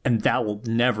wonderful, and that will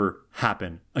never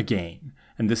happen again.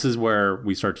 And this is where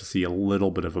we start to see a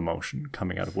little bit of emotion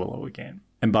coming out of Willow again.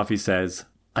 And Buffy says,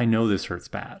 I know this hurts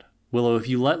bad. Willow, if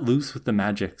you let loose with the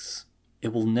magics,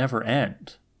 it will never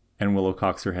end. And Willow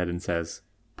cocks her head and says,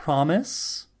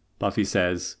 promise? Buffy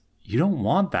says, you don't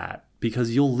want that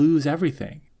because you'll lose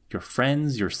everything. Your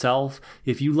friends, yourself.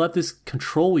 If you let this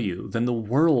control you, then the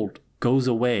world goes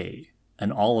away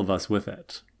and all of us with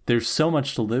it. There's so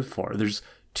much to live for. There's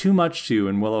too much to,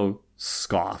 and Willow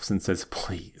scoffs and says,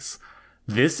 please.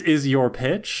 This is your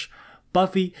pitch?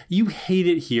 Buffy, you hate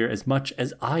it here as much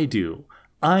as I do.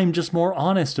 I'm just more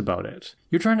honest about it.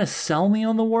 You're trying to sell me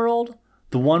on the world?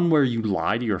 The one where you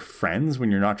lie to your friends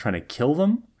when you're not trying to kill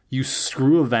them? You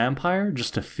screw a vampire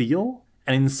just to feel?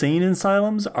 And insane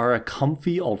asylums are a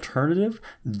comfy alternative?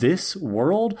 This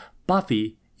world?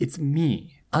 Buffy, it's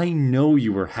me. I know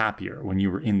you were happier when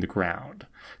you were in the ground.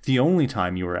 The only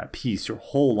time you were at peace your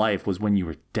whole life was when you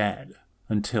were dead.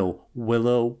 Until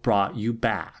Willow brought you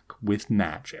back with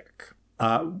magic.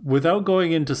 Without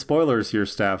going into spoilers here,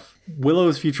 Steph,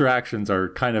 Willow's future actions are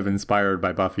kind of inspired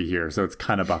by Buffy here, so it's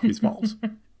kind of Buffy's fault.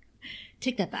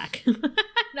 Take that back.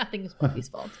 Nothing is Buffy's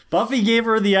fault. Buffy gave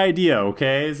her the idea,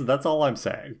 okay? So that's all I'm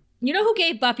saying. You know who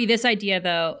gave Buffy this idea,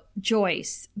 though?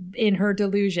 Joyce, in her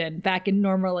delusion, back in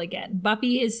Normal Again.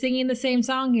 Buffy is singing the same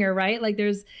song here, right? Like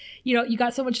there's, you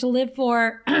got so much to live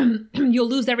for. You'll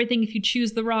lose everything if you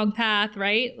choose the wrong path,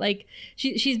 right? Like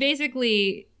she's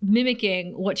basically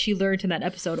mimicking what she learned in that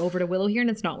episode over to Willow here, and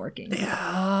it's not working.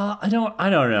 Yeah, I don't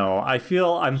know. I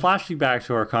feel I'm flashing back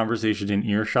to our conversation in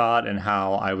Earshot and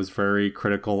how I was very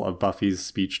critical of Buffy's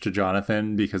speech to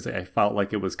Jonathan because I felt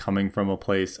like it was coming from a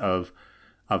place of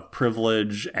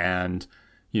privilege, and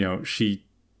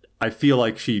I feel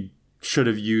like she should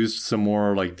have used some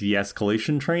more like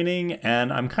de-escalation training,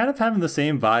 and I'm kind of having the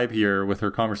same vibe here with her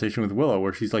conversation with Willow,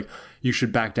 where she's like, you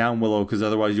should back down, Willow, because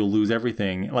otherwise you'll lose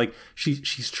everything. Like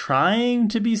she's trying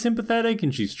to be sympathetic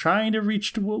and she's trying to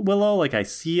reach to Willow, like I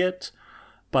see it,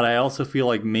 but I also feel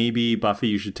like maybe Buffy,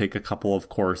 you should take a couple of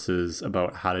courses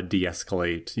about how to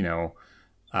de-escalate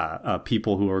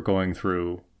people who are going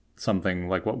through something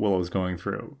like what Willow's going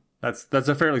through. That's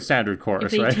a fairly standard course,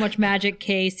 if they right? eat too much Magic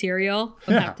K cereal,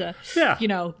 we'll have to,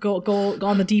 go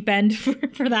on the deep end for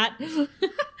that.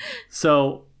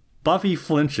 So Buffy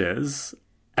flinches,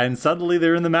 and suddenly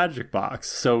they're in the magic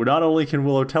box. So not only can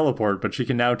Willow teleport, but she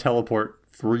can now teleport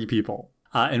 3 people.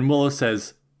 And Willow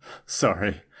says,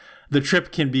 sorry, the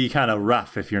trip can be kind of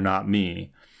rough if you're not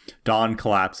me. Dawn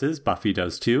collapses, Buffy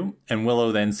does too, and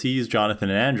Willow then sees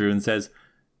Jonathan and Andrew and says,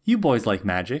 you boys like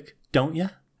magic, don't ya?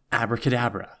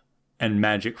 Abracadabra. And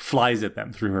magic flies at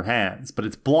them through her hands, but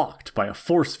it's blocked by a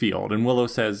force field, and Willow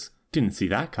says, didn't see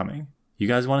that coming. You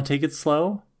guys want to take it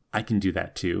slow? I can do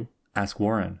that too. Ask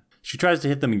Warren. She tries to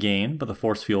hit them again, but the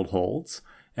force field holds,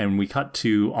 and we cut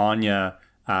to Anya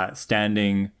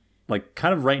standing like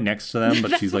kind of right next to them,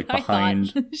 but she's like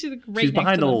behind. She's like right she's behind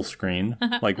next a to little screen.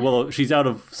 Like Willow, she's out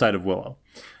of sight of Willow,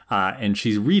 and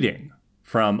she's reading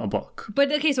from a book.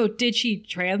 But okay, so did she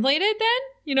translate it then?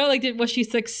 You know, like was she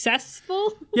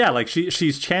successful? Yeah, like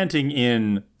she's chanting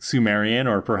in Sumerian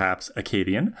or perhaps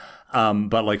Akkadian,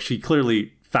 but like she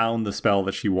clearly found the spell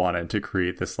that she wanted to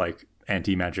create this like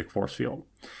anti-magic force field.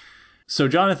 So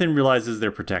Jonathan realizes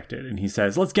they're protected, and he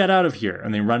says, let's get out of here.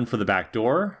 And they run for the back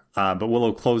door, but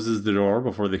Willow closes the door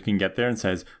before they can get there and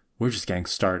says, we're just getting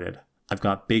started. I've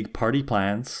got big party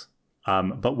plans.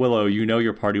 But Willow, you know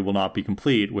your party will not be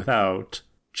complete without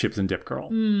Chips and Dip Girl.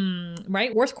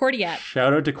 Right? Where's Cordy at?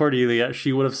 Shout out to Cordelia.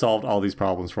 She would have solved all these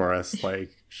problems for us.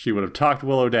 Like, she would have talked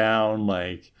Willow down.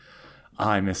 Like,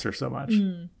 I miss her so much.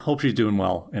 Hope she's doing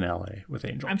well in LA with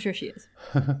Angel. I'm sure she is.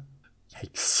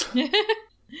 Yikes.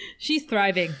 She's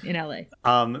thriving in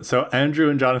LA. So Andrew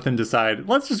and Jonathan decide,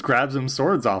 let's just grab some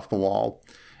swords off the wall.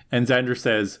 And Xander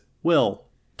says, Will,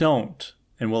 don't.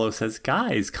 And Willow says,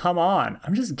 guys, come on.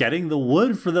 I'm just getting the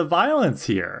wood for the violence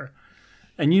here.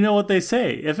 And you know what they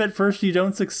say. If at first you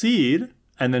don't succeed,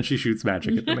 and then she shoots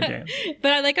magic at them again.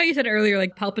 But I like how you said earlier,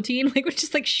 like Palpatine, like, which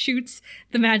just like shoots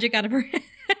the magic out of her hands.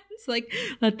 Like,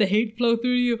 let the hate flow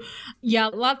through you. Yeah,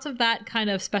 lots of that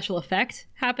kind of special effect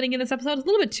happening in this episode. It's a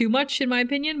little bit too much, in my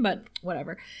opinion, but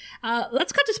whatever.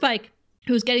 Let's cut to Spike,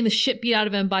 who's getting the shit beat out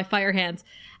of him by fire hands.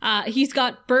 He's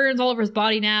got burns all over his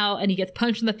body now, and he gets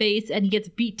punched in the face, and he gets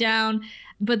beat down.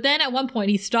 But then at one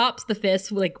point, he stops the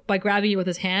fist like by grabbing it with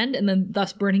his hand, and then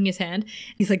thus burning his hand.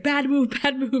 He's like, bad move,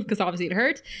 because obviously it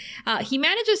hurt. He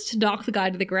manages to knock the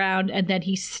guy to the ground, and then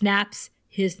he snaps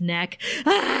his neck.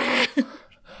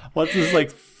 What's this,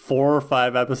 like 4 or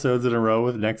 5 episodes in a row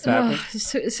with neck snapping?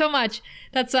 So much.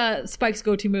 That's Spike's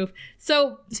go-to move.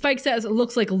 So Spike says, it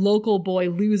looks like local boy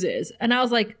loses. And I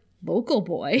was like, local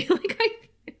boy?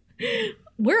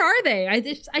 Where are they?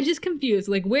 I just confused.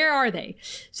 Like, where are they?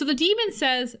 So the demon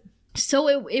says, so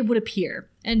it would appear.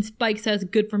 And Spike says,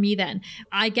 good for me then.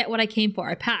 I get what I came for.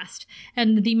 I passed.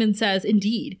 And the demon says,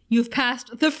 indeed, you've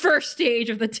passed the first stage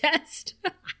of the test.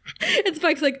 And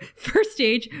Spike's like, first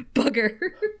stage, bugger.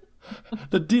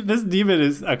 This demon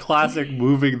is a classic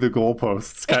moving the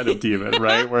goalposts kind of demon,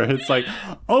 right? Where it's like,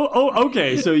 oh,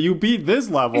 okay, so you beat this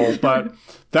level, but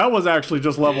that was actually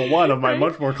just level 1 of my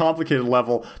much more complicated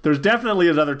level. There's definitely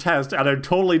another test, and I'm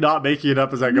totally not making it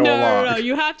up as I go along. No,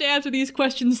 you have to answer these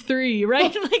questions 3,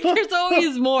 right? Like, there's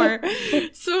always more.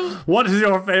 So, what is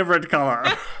your favorite color?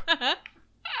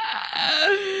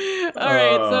 All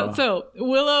right, so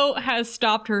Willow has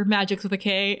stopped her magics with a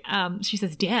K. She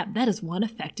says, damn, that is one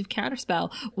effective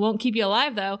counterspell. Won't keep you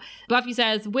alive, though. Buffy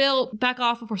says, Will, back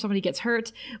off before somebody gets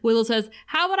hurt. Willow says,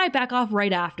 how about I back off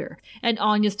right after? And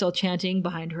Anya's still chanting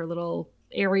behind her little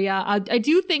area. I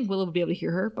do think Willow will be able to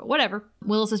hear her, but whatever.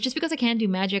 Willow says, just because I can't do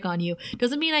magic on you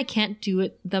doesn't mean I can't do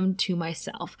them to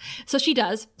myself. So she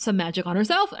does some magic on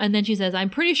herself, and then she says, I'm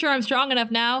pretty sure I'm strong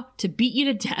enough now to beat you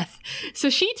to death. So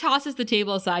she tosses the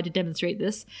table aside to demonstrate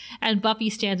this, and Buffy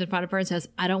stands in front of her and says,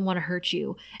 I don't want to hurt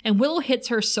you. And Willow hits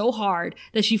her so hard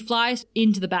that she flies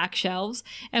into the back shelves,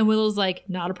 and Willow's like,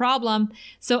 not a problem.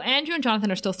 So Andrew and Jonathan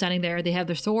are still standing there. They have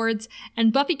their swords,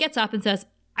 and Buffy gets up and says,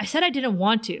 I said I didn't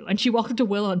want to. And she walks up to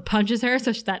Willow and punches her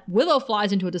such that Willow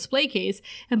flies into a display case.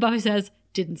 And Buffy says,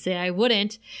 didn't say I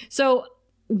wouldn't. So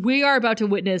we are about to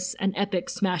witness an epic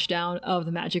smashdown of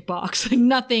the magic box. Like,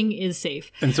 nothing is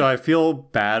safe. And so I feel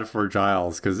bad for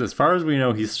Giles because as far as we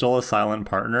know, he's still a silent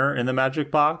partner in the magic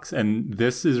box. And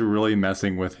this is really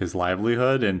messing with his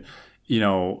livelihood. And, you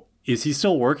know, is he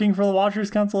still working for the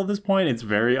Watchers Council at this point? It's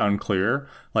very unclear.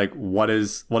 Like, what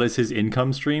is his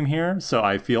income stream here? So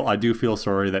I do feel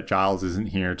sorry that Giles isn't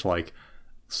here to like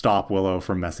stop Willow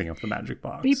from messing up the magic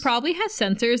box. He probably has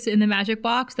sensors in the magic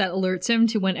box that alerts him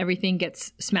to when everything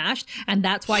gets smashed, and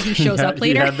that's why he shows up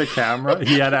later. He had the camera.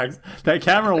 That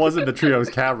camera wasn't the trio's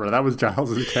camera. That was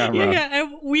Giles's camera. Yeah,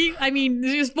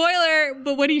 and spoiler,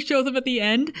 but when he shows up at the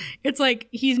end, it's like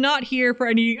he's not here for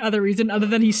any other reason other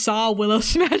than he saw Willow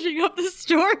smashing up the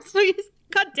store. So he's,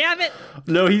 God damn it.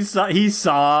 No, he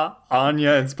saw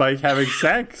Anya and Spike having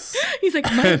sex. He's like,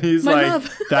 he's my like,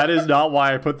 love. That is not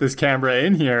why I put this camera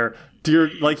in here. Dear,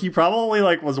 like he probably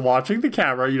like was watching the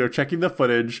camera, you know, checking the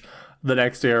footage the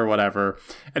next day or whatever.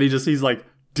 And he's like,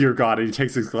 dear God, and he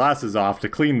takes his glasses off to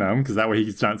clean them because that way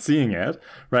he's not seeing it,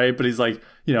 right? But he's like,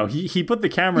 you know, he put the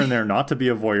camera in there not to be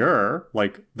a voyeur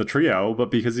like the trio,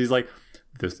 but because he's like,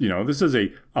 this is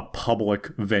a public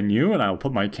venue, and I'll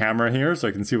put my camera here so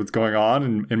I can see what's going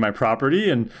on in my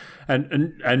property. And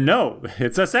no,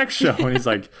 it's a sex show. And he's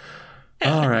like,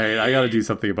 All right, I got to do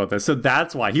something about this. So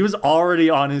that's why he was already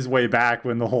on his way back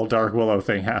when the whole Dark Willow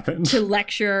thing happened. To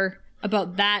lecture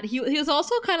about that. He was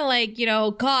also kind of like,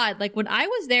 God, like when I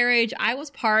was their age, I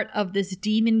was part of this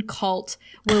demon cult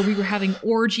where we were having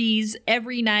orgies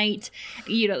every night.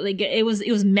 Like it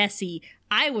was messy.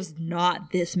 I was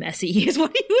not this messy, is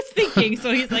what he was thinking.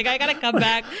 So he's like, I gotta come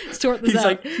back, sort this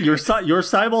out. He's like, you're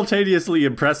simultaneously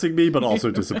impressing me, but also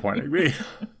disappointing me.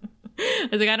 I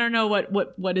was like, I don't know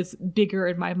what is bigger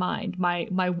in my mind, my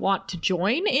want to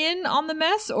join in on the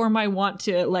mess or my want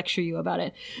to lecture you about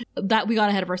it. That we got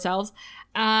ahead of ourselves.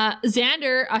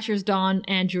 Xander ushers Dawn,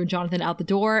 Andrew, and Jonathan out the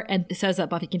door and says that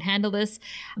Buffy can handle this.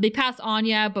 They pass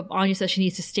Anya, but Anya says she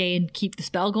needs to stay and keep the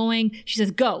spell going. She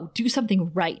says, go, do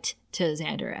something right, to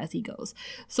Xander as he goes.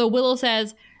 So Willow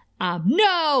says,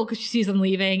 no, because she sees them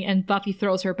leaving, and Buffy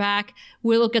throws her back.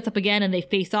 Willow gets up again and they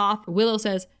face off. Willow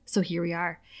says, so here we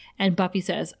are. And Buffy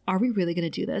says, are we really going to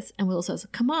do this? And Willow says,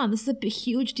 come on, this is a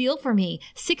huge deal for me.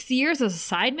 6 years as a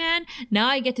sideman, now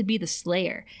I get to be the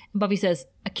Slayer. And Buffy says,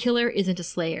 a killer isn't a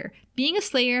Slayer. Being a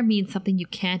Slayer means something you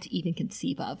can't even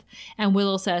conceive of. And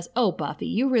Willow says, oh, Buffy,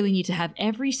 you really need to have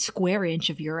every square inch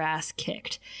of your ass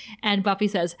kicked. And Buffy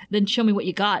says, then show me what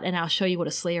you got and I'll show you what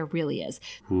a Slayer really is.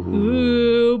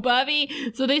 Ooh, Buffy.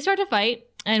 So they start to fight.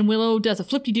 And Willow does a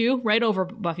flip-de-doo right over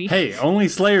Buffy. Hey, only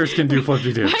Slayers can do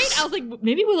flip-de-doos. Right? I was like,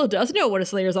 maybe Willow does know what a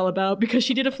Slayer's all about because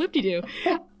she did a flip-de-doo.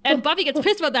 And Buffy gets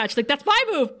pissed about that. She's like, that's my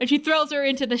move. And she throws her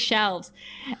into the shelves.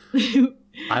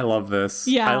 I love this.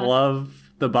 Yeah. I love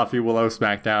the Buffy Willow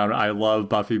smackdown. I love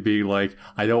Buffy being like,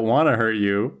 I don't want to hurt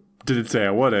you. Didn't say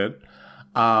I wouldn't.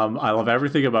 I love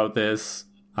everything about this.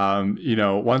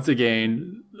 Once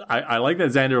again, I like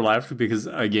that Xander left because,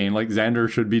 again, like, Xander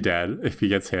should be dead if he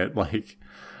gets hit. Like,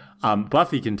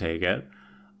 Buffy can take it.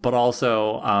 But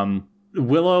also,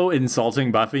 Willow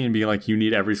insulting Buffy and being like, you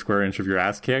need every square inch of your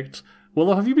ass kicked.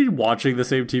 Willow, have you been watching the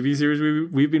same TV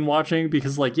series we've been watching?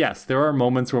 Because, like, yes, there are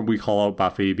moments where we call out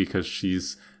Buffy because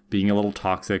she's being a little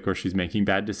toxic or she's making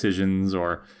bad decisions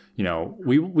or,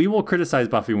 we will criticize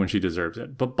Buffy when she deserves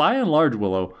it. But by and large,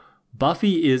 Willow,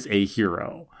 Buffy is a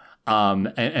hero.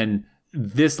 And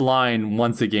this line,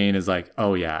 once again, is like,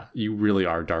 oh, yeah, you really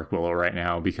are Dark Willow right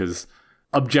now because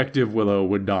objective Willow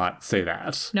would not say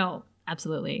that. No,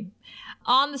 absolutely.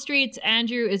 On the streets,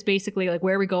 Andrew is basically like,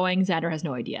 where are we going? Xander has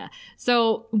no idea.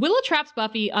 So Willow traps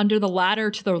Buffy under the ladder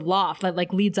to the loft that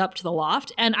like leads up to the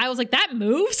loft. And I was like, that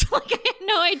moves? Like, I had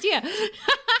no idea.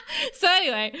 So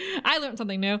anyway, I learned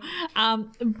something new.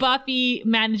 Buffy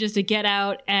manages to get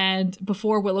out, and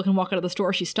before Willow can walk out of the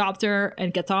store, she stops her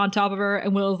and gets on top of her.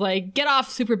 And Willow's like, get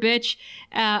off, super bitch.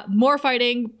 More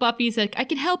fighting. Buffy's like, I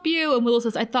can help you. And Willow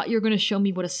says, I thought you were going to show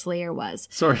me what a Slayer was.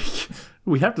 Sorry,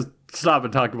 we have to stop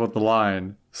and talk about the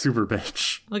line, super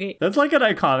bitch. Okay. That's like an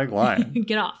iconic line.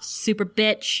 Get off, super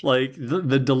bitch. Like,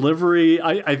 the delivery,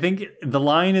 I think the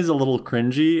line is a little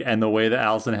cringy, and the way that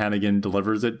Alison Hannigan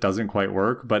delivers it doesn't quite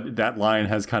work, but that line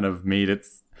has kind of made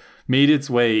its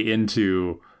way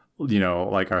into,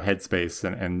 like our headspace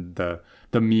and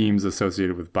the memes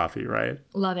associated with Buffy, right?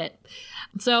 Love it.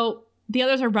 So the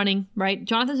others are running, right?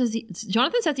 Jonathan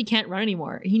says he can't run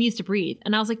anymore. He needs to breathe.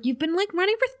 And I was like, you've been like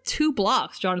running for 2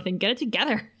 blocks, Jonathan. Get it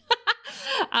together.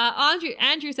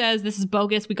 Andrew says, this is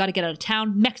bogus. We got to get out of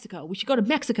town. Mexico. We should go to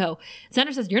Mexico.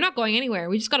 Xander says, you're not going anywhere.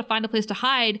 We just got to find a place to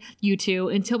hide, you two,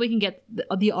 until we can get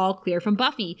the all clear from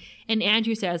Buffy. And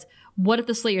Andrew says, what if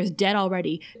the Slayer's dead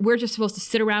already? We're just supposed to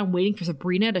sit around waiting for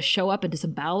Sabrina to show up and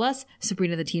disembowel us.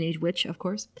 Sabrina the teenage witch, of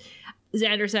course.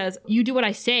 Xander says, you do what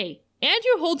I say.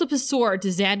 Andrew holds up his sword to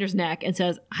Xander's neck and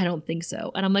says, I don't think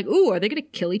so. And I'm like, ooh, are they going to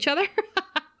kill each other?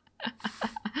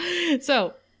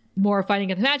 So, more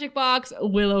fighting at the magic box.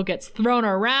 Willow gets thrown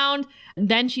around. And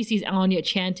then she sees Anya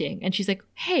chanting. And she's like,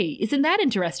 hey, isn't that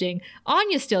interesting?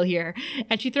 Anya's still here.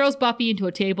 And she throws Buffy into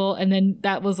a table. And then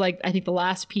that was like, I think the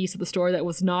last piece of the story that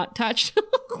was not touched.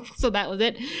 So that was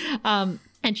it.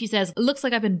 And she says, it looks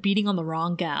like I've been beating on the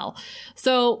wrong gal.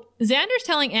 So Xander's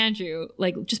telling Andrew,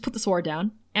 like, just put the sword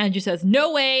down. Andrew says,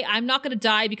 no way, I'm not going to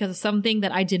die because of something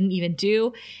that I didn't even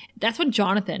do. That's when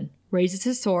Jonathan raises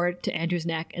his sword to Andrew's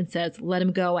neck and says, let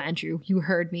him go, Andrew. You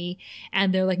heard me.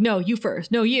 And they're like, no, you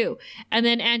first. No, you. And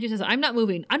then Andrew says, I'm not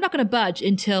moving. I'm not going to budge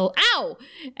until, ow!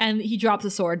 And he drops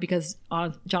the sword because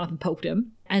Jonathan poked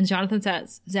him. And Jonathan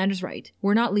says, Xander's right.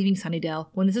 We're not leaving Sunnydale.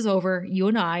 When this is over, you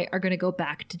and I are going to go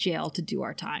back to jail to do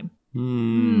our time.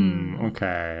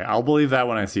 Okay. I'll believe that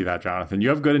when I see that, Jonathan. You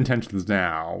have good intentions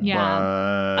now. Yeah.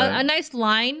 But... A nice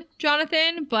line,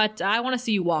 Jonathan, but I want to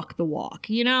see you walk the walk,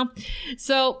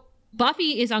 So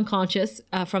Buffy is unconscious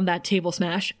from that table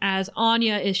smash as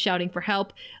Anya is shouting for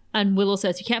help. And Willow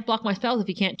says, you can't block my spells if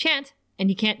you can't chant. and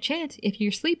you can't chant if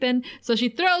you're sleeping. So she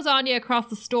throws Anya across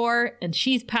the store, and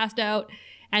she's passed out.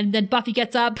 And then Buffy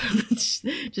gets up,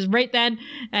 just right then,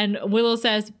 and Willow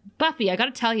says, Buffy, I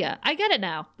gotta tell you, I get it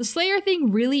now. The Slayer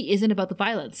thing really isn't about the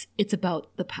violence. It's about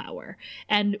the power.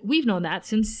 And we've known that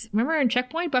since, remember in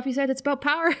Checkpoint, Buffy said it's about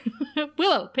power?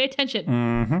 Willow, pay attention.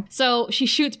 Mm-hmm. So she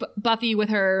shoots Buffy with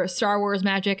her Star Wars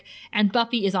magic, and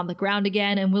Buffy is on the ground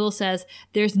again, and Willow says,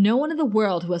 there's no one in the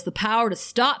world who has the power to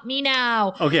stop me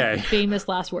now. Okay. Famous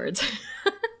last words.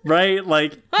 Right?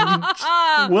 Like,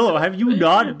 Willow, have you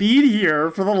not been here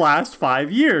for the last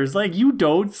 5 years? Like, you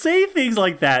don't say things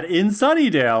like that in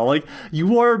Sunnydale. Like,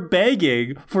 you are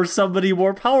begging for somebody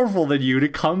more powerful than you to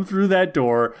come through that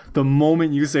door the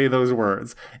moment you say those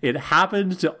words. It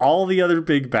happened to all the other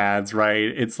big bads, right?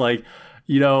 It's like,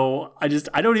 you know, I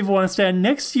don't even want to stand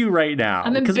next to you right now.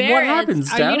 I'm embarrassed. What happens,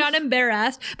 Steph? Are you not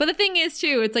embarrassed? But the thing is,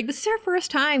 too, it's like, this is her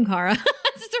first time, Kara.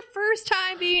 This is her first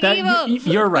time being evil.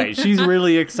 You're right. She's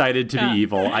really excited to be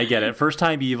evil. I get it. First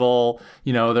time evil.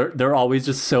 You know, they're always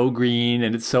just so green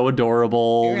and it's so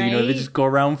adorable. Right? You know, they just go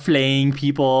around flaying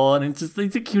people and it's the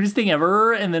cutest thing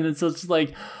ever. And then it's just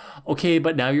like, okay,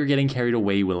 but now you're getting carried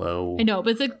away, Willow. I know, but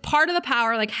it's like part of the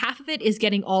power, like half of it is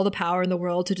getting all the power in the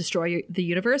world to destroy the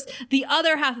universe. The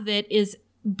other half of it is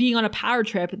being on a power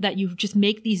trip that you just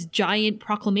make these giant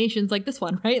proclamations like this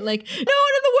one, right? Like, no one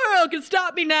in the world can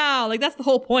stop me now. Like, that's the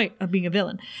whole point of being a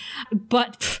villain.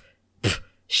 But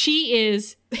she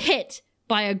is hit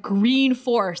by a green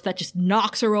force that just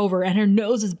knocks her over and her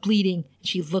nose is bleeding.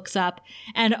 She looks up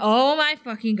and oh my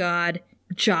fucking God,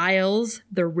 Giles,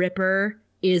 the Ripper,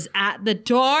 is at the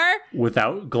door.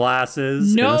 Without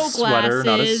glasses, no in a sweater,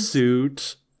 not a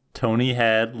suit, Tony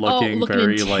head, looking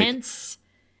very intense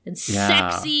and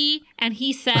sexy. And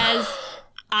he says,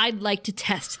 I'd like to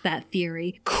test that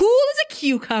theory. Cool as a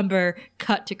cucumber.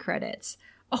 Cut to credits.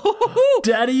 Oh,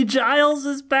 Daddy Giles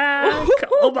is back.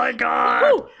 Oh my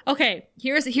God. Okay,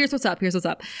 here's what's up.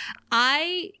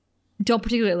 I don't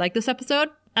particularly like this episode.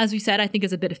 As we said, I think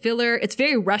it's a bit of filler. It's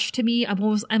very rushed to me.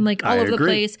 I'm like all over the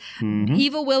place. Mm-hmm.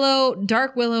 Evil Willow,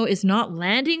 Dark Willow is not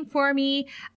landing for me.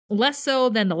 Less so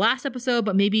than the last episode,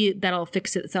 but maybe that'll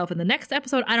fix itself in the next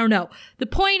episode. I don't know. The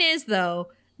point is, though,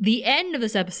 the end of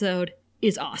this episode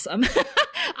is awesome.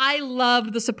 I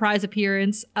loved the surprise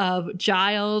appearance of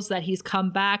Giles, that he's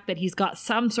come back, that he's got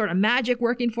some sort of magic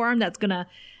working for him that's going to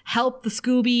help the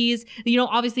Scoobies. You know,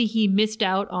 obviously he missed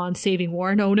out on saving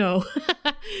Warren. Oh no.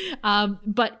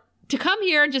 But to come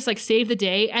here and just like save the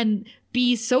day and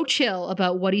be so chill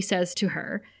about what he says to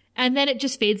her, and then it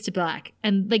just fades to black.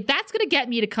 And like, that's going to get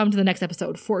me to come to the next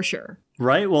episode for sure.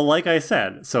 Right. Well, like I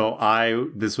said,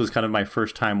 this was kind of my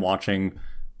first time watching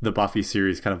the Buffy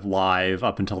series kind of live.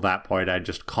 Up until that point, I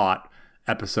just caught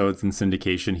episodes in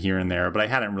syndication here and there, but I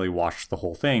hadn't really watched the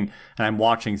whole thing. And I'm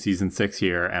watching season 6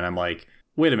 here and I'm like,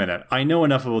 wait a minute, I know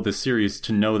enough about this series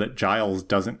to know that Giles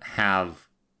doesn't have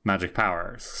magic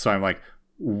powers. So I'm like,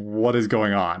 what is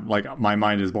going on? Like, my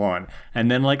mind is blown. And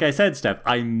then, like I said, Steph,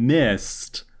 I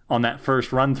missed on that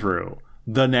first run through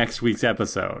the next week's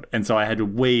episode. And so I had to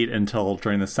wait until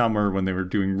during the summer when they were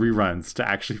doing reruns to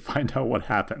actually find out what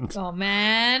happened. Oh,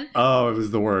 man. Oh, it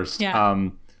was the worst. Yeah.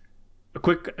 A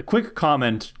quick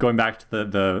comment going back to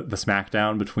the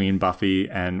smackdown between Buffy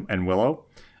and Willow.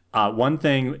 One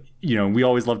thing, you know, we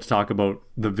always love to talk about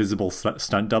the visible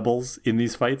stunt doubles in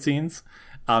these fight scenes.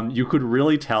 You could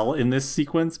really tell in this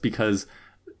sequence because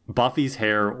Buffy's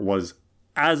hair was,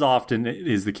 as often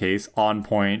is the case, on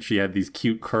point. She had these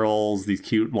cute curls, these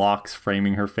cute locks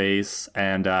framing her face,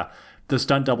 and the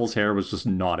stunt double's hair was just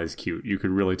not as cute. You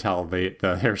could really tell the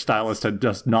hairstylist had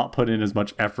just not put in as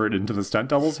much effort into the stunt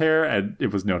double's hair, and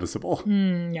it was noticeable.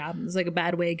 Yeah, it was like a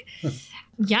bad wig.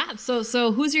 Yeah,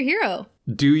 so who's your hero?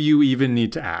 Do you even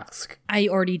need to ask? I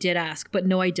already did ask, but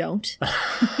no, I don't.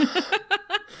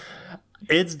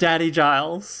 It's Daddy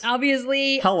Giles.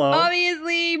 Obviously. Hello.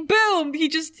 Obviously. Boom. He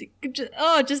just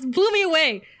blew me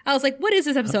away. I was like, what is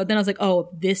this episode? Then I was like, oh,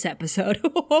 this episode.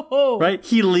 Right?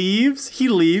 He leaves.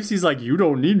 He's like, you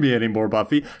don't need me anymore,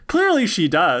 Buffy. Clearly she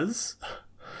does.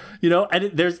 You know, and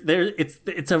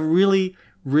it's a really,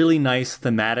 really nice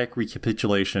thematic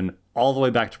recapitulation all the way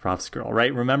back to Prophecy Girl,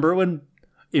 right? Remember when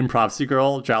in Prophecy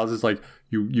Girl, Giles is like,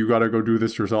 You gotta go do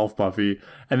this yourself, Buffy.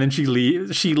 And then she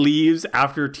leaves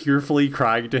after tearfully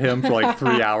crying to him for like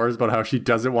 3 hours about how she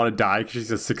doesn't want to die because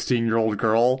she's a 16-year-old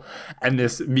girl. And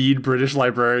this mean British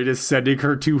librarian is sending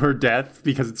her to her death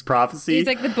because it's prophecy. He's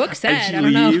like, the book said, and she I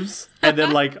don't leaves. And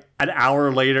then like an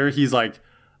hour later, he's like,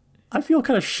 I feel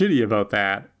kind of shitty about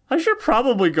that. I should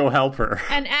probably go help her.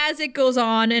 And as it goes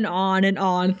on and on and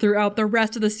on throughout the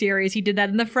rest of the series, he did that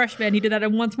in The Freshman. He did that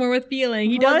in Once More with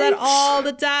Feeling. He does that all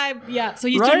the time. Yeah, so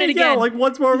he's doing it again. Yeah, like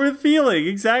Once More with Feeling.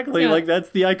 Exactly. Yeah. Like,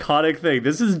 that's the iconic thing.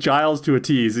 This is Giles to a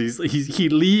T. He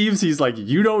leaves. He's like,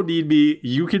 you don't need me.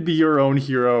 You can be your own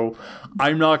hero.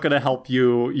 I'm not going to help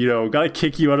you. You know, got to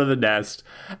kick you out of the nest.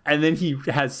 And then he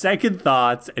has second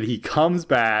thoughts and he comes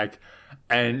back.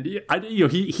 And,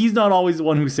 he's not always the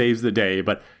one who saves the day,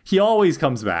 but he always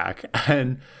comes back.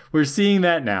 And we're seeing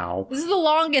that now. This is the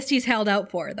longest he's held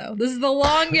out for, though. This is the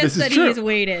longest that he's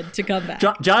waited to come back.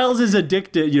 Giles is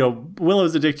addicted.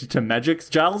 Willow's addicted to magics.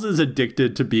 Giles is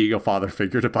addicted to being a father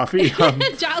figure to Buffy.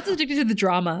 Giles is addicted to the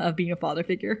drama of being a father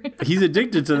figure. He's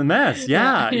addicted to the mess.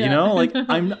 Yeah. Like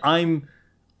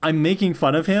I'm making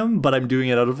fun of him, but I'm doing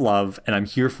it out of love, and I'm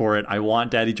here for it. I want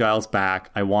Daddy Giles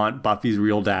back. I want Buffy's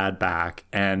real dad back.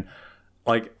 And,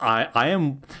 like, I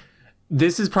am...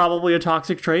 This is probably a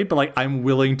toxic trait, but, like, I'm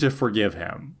willing to forgive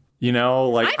him.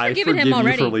 Like, I forgive him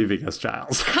already. you for leaving us,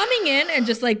 Giles. Coming in and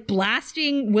just, like,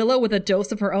 blasting Willow with a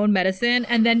dose of her own medicine,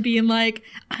 and then being like,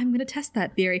 I'm going to test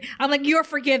that theory. I'm like, you're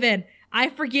forgiven. I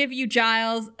forgive you,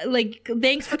 Giles. Like,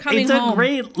 thanks for coming home. It's a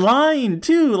great line,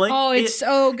 too. Like, it's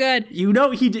so good.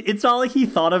 It's not like he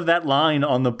thought of that line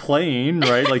on the plane,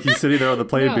 right? Like, he's sitting there on the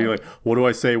plane being like, what do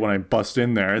I say when I bust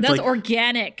in there? It's That's like,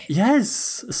 organic.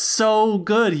 Yes. So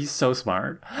good. He's so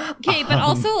smart. Okay, but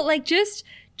also, like, just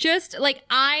like,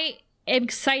 I am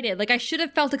excited. Like, I should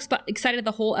have felt excited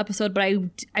the whole episode, but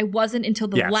I wasn't until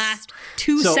the last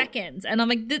 2 seconds. And I'm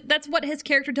like, that's what his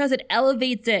character does. It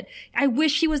elevates it. I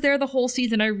wish he was there the whole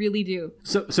season. I really do.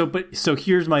 So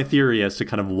here's my theory as to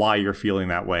kind of why you're feeling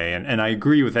that way. And I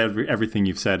agree with everything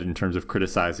you've said in terms of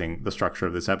criticizing the structure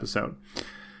of this episode.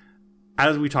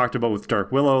 As we talked about with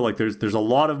Dark Willow, like there's a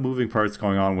lot of moving parts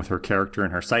going on with her character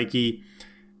and her psyche.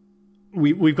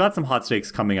 We've got some hot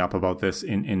takes coming up about this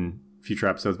in future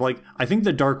episodes. But, like, I think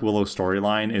the Dark Willow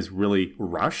storyline is really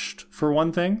rushed, for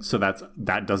one thing. So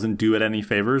that doesn't do it any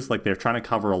favors. Like, they're trying to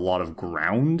cover a lot of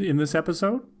ground in this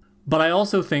episode. But I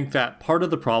also think that part of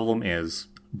the problem is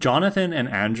Jonathan and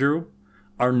Andrew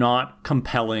are not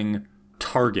compelling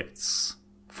targets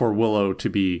for Willow to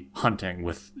be hunting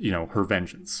with, her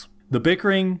vengeance. The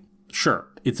bickering, sure,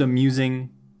 it's amusing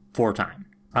for a time.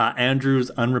 Andrew's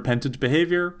unrepentant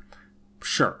behavior,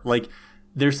 sure. Like,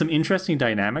 there's some interesting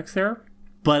dynamics there,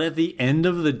 but at the end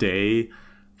of the day,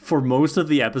 for most of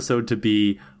the episode to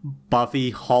be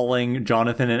Buffy hauling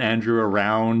Jonathan and Andrew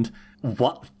around,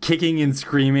 kicking and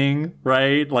screaming,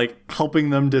 right? Like, helping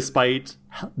them despite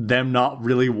them not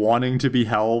really wanting to be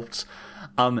helped.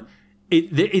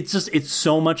 It's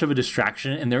so much of a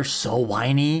distraction, and they're so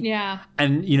whiny. Yeah.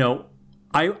 And,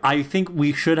 I think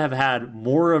we should have had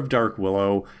more of Dark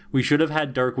Willow. We should have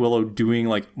had Dark Willow doing,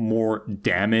 like, more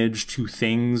damage to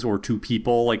things or to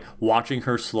people, like watching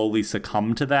her slowly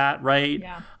succumb to that, right?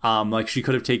 Yeah. Like, she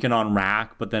could have taken on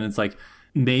Rack, but then it's like,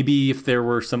 maybe if there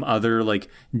were some other, like,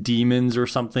 demons or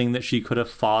something that she could have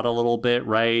fought a little bit,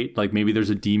 right? Like, maybe there's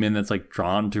a demon that's, like,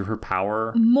 drawn to her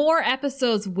power. More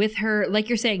episodes with her, like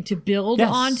you're saying, to build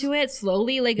onto it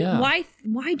slowly. Like,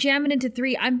 why jam it into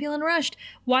 3? I'm feeling rushed.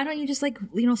 Why don't you just, like,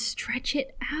 stretch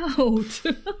it out?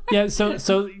 Yeah, so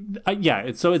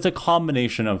it's a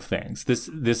combination of things. This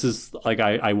is, like,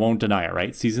 I won't deny it,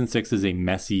 right? Season 6 is a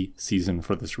messy season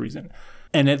for this reason.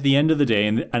 And at the end of the day,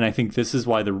 and I think this is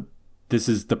why this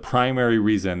is the primary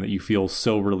reason that you feel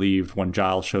so relieved when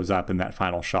Giles shows up in that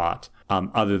final shot,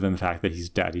 other than the fact that he's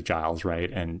Daddy Giles,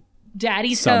 right? And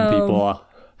Daddy's home.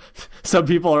 Some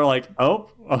people are like, oh,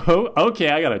 okay,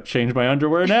 I gotta change my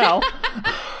underwear now.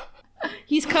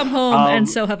 He's come home, and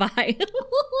so have I.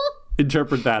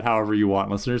 Interpret that however you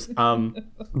want, listeners.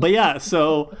 But yeah,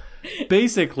 so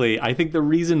basically, I think the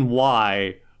reason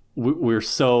why we're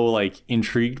so, like,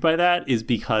 intrigued by that is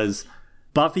because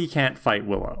Buffy can't fight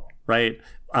Willow. Right?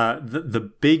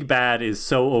 The big bad is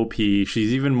so OP. She's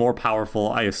even more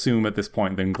powerful, I assume, at this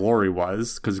point than Glory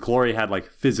was, because Glory had, like,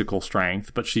 physical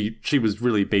strength, but she was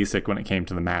really basic when it came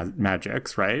to the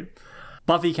magics, right?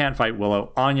 Buffy can't fight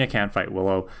Willow. Anya can't fight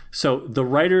Willow. So the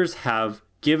writers have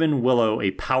given Willow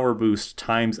a power boost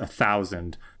times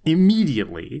 1,000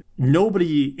 immediately.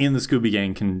 Nobody in the Scooby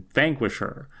Gang can vanquish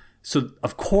her. So,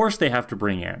 of course, they have to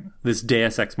bring in this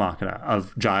Deus Ex Machina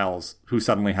of Giles, who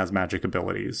suddenly has magic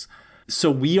abilities.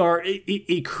 So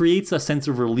it creates a sense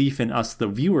of relief in us, the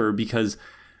viewer, because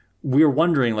we're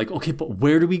wondering, like, okay, but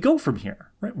where do we go from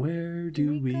here? Right? Where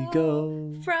do we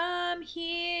go from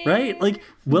here? Right? Like,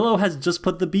 Willow has just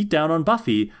put the beat down on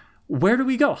Buffy. where do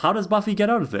we go? How does Buffy get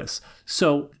out of this?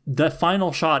 So the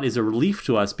final shot is a relief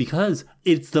to us because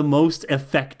it's the most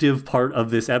effective part of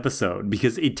this episode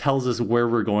because it tells us where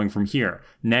we're going from here.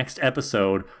 Next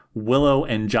episode, Willow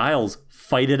and Giles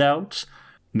fight it out.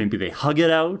 Maybe they hug it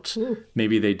out. Ooh.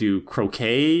 Maybe they do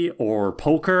croquet or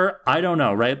poker. I don't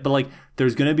know, right? But like,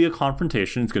 there's going to be a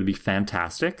confrontation. It's going to be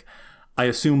fantastic. I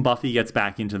assume Buffy gets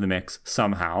back into the mix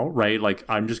somehow, right? Like,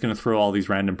 I'm just going to throw all these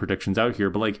random predictions out here.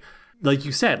 But like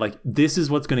you said, like, this is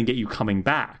what's going to get you coming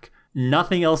back.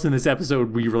 Nothing else in this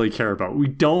episode we really care about. We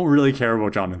don't really care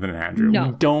about Jonathan and Andrew. No.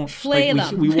 We don't. Flay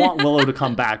them. We want Willow to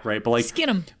come back, right? But like, skin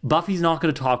them. Buffy's not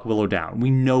going to talk Willow down.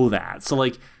 We know that. So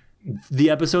like, the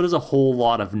episode is a whole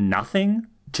lot of nothing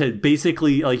to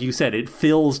basically, like you said, it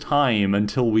fills time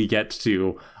until we get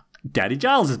to Daddy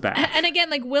Giles is back. And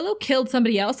again, like, Willow killed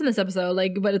somebody else in this episode,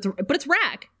 like, but it's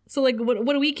Rack. So like, what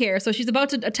do we care? So she's about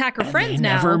to attack her friends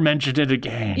now. Never mentioned it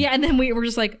again. Yeah, and then we're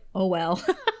just like, oh well.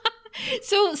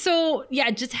 So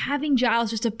yeah, just having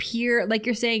Giles just appear, like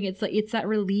you're saying, it's like, it's that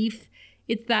relief.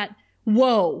 It's that,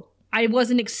 whoa, I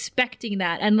wasn't expecting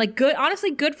that. And like,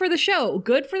 honestly, good for the show.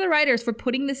 Good for the writers for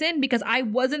putting this in because I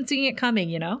wasn't seeing it coming,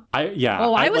 you know? I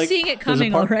was like, seeing it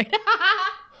coming, all right.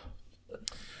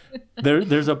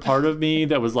 There's a part of me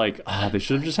that was like, they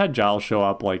should have just had Giles show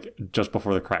up like just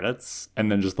before the credits,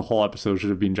 and then just the whole episode should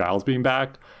have been Giles being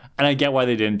back. And I get why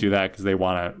they didn't do that because they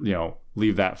want to,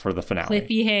 leave that for the finale.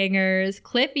 Cliffy hangers,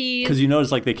 Cliffies. Because you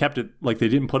notice, like, they kept it, like, they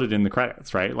didn't put it in the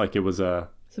credits, right? Like, it was a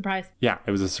surprise. Yeah,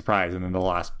 it was a surprise, and then the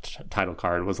last title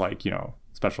card was like,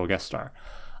 special guest star.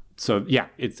 So yeah,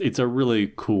 it's a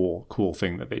really cool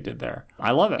thing that they did there.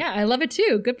 I love it. Yeah, I love it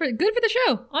too. Good for the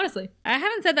show, honestly. I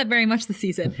haven't said that very much this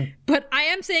season, but I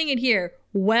am saying it here.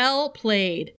 Well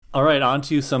played. All right, on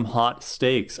to some hot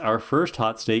stakes. Our first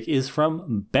hot stake is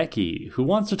from Becky, who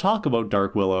wants to talk about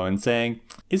Dark Willow and saying,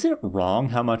 is it wrong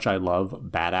how much I love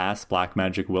badass Black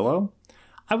Magic Willow?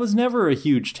 I was never a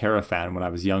huge Tara fan when I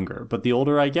was younger, but the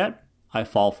older I get, I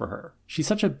fall for her. She's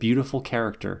such a beautiful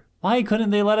character. Why couldn't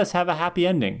they let us have a happy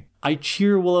ending? I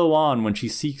cheer Willow on when she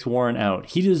seeks Warren out.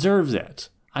 He deserves it.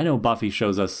 I know Buffy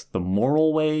shows us the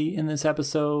moral way in this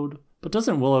episode, but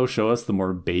doesn't Willow show us the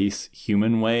more base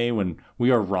human way when we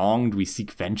are wronged, we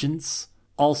seek vengeance?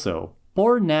 Also,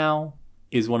 Born Now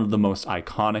is one of the most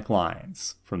iconic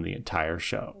lines from the entire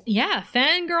show. Yeah,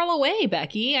 fangirl away,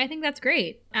 Becky. I think that's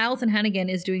great. Alison Hannigan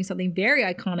is doing something very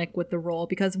iconic with the role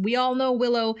because we all know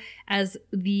Willow as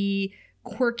the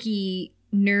quirky,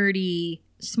 nerdy,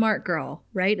 smart girl,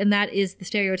 right? And that is the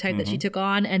stereotype that she took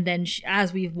on. And then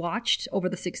as we've watched over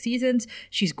the 6 seasons,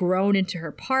 she's grown into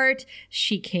her part.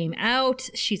 She came out.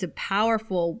 She's a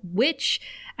powerful witch.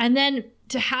 And then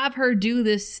to have her do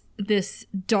this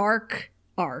dark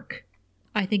arc,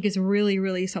 I think is really,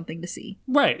 really something to see.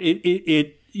 Right.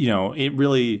 It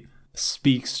really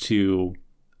speaks to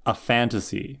a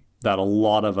fantasy that a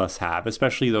lot of us have,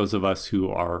 especially those of us who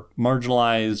are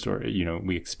marginalized or,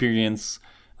 we experience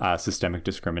systemic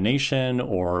discrimination,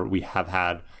 or we have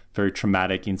had very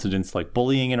traumatic incidents like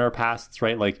bullying in our pasts,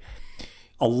 right? Like,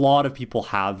 a lot of people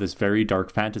have this very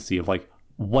dark fantasy of like,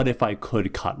 what if I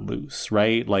could cut loose,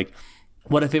 right? Like,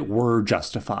 what if it were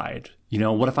justified?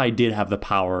 What if I did have the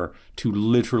power to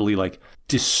literally like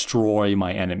destroy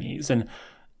my enemies? And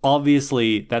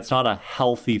obviously that's not a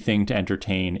healthy thing to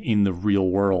entertain in the real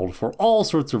world for all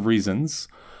sorts of reasons.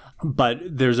 But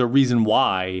there's a reason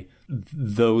why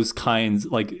those kinds,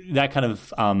 like that kind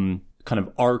of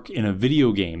arc in a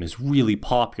video game is really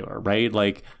popular, right?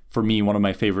 Like, for me, one of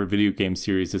my favorite video game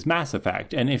series is Mass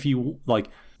Effect. And if you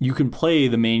you can play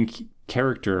the main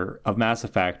character of Mass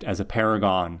Effect as a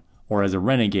paragon or as a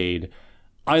renegade.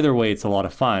 Either way, it's a lot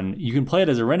of fun. You can play it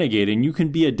as a renegade and you can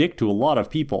be a dick to a lot of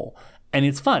people. And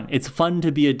it's fun. It's fun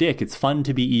to be a dick. It's fun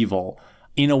to be evil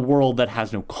in a world that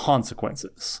has no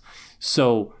consequences.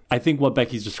 So I think what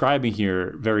Becky's describing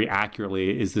here very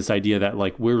accurately is this idea that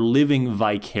like we're living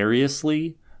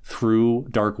vicariously through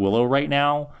Dark Willow right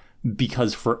now,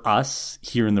 because for us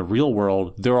here in the real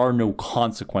world, there are no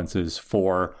consequences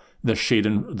for the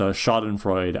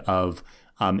schadenfreude of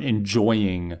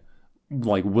enjoying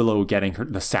like Willow getting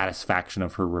the satisfaction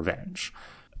of her revenge.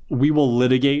 We will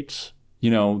litigate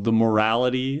the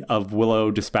morality of Willow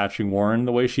dispatching Warren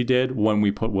the way she did when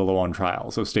we put Willow on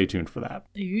trial. So stay tuned for that.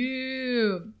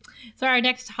 Ooh. So our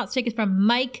next hot take is from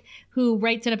Mike. who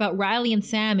writes in about Riley and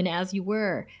Sam in As You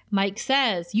Were. Mike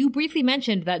says, you briefly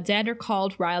mentioned that Xander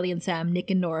called Riley and Sam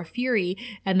Nick and Nora Fury,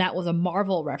 and that was a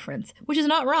Marvel reference, which is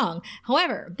not wrong.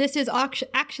 However, this is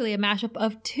actually a mashup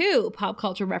of two pop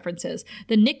culture references.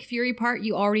 The Nick Fury part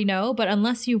you already know, but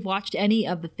unless you've watched any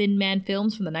of the Thin Man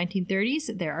films from the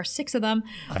 1930s, there are 6 of them.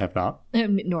 I have not.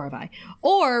 Nor have I.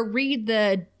 Or read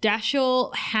the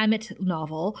Dashiell Hammett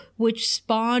novel, which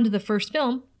spawned the first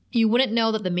film. You wouldn't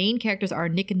know that the main characters are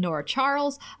Nick and Nora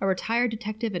Charles, a retired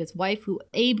detective, and his wife who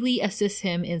ably assists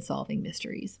him in solving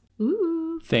mysteries.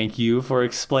 Ooh. Thank you for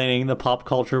explaining the pop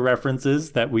culture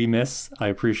references that we miss. I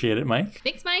appreciate it, Mike.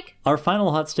 Thanks, Mike. Our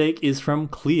final hot take is from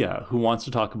Clea, who wants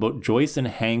to talk about Joyce and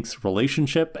Hank's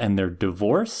relationship and their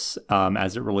divorce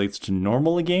as it relates to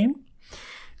normal again.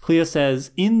 Clea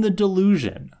says, in The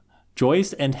Delusion,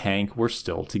 Joyce and Hank were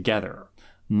still together.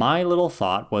 My little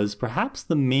thought was perhaps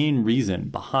the main reason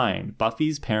behind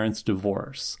Buffy's parents'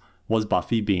 divorce was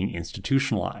Buffy being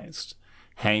institutionalized.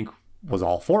 Hank was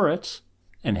all for it,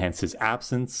 and hence his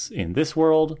absence in this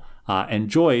world, and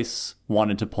Joyce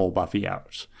wanted to pull Buffy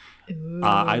out.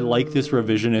 I like this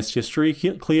revisionist history,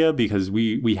 Clea, because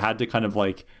we had to kind of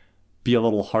like be a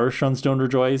little harsh on Stoner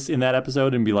Joyce in that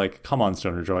episode and be like, come on,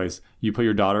 Stoner Joyce, you put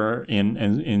your daughter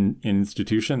in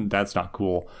institution? That's not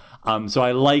cool. So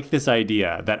I like this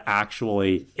idea that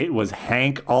actually it was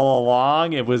Hank all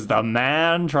along. It was the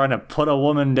man trying to put a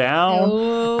woman down.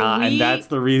 And that's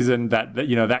the reason that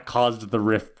that caused the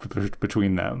rift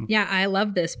between them. Yeah, I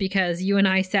love this because you and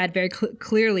I said very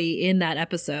clearly in that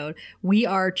episode, we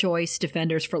are Joyce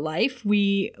defenders for life.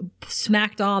 We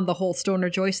smacked on the whole Stoner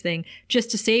Joyce thing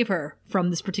just to save her from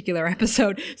this particular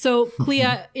episode. So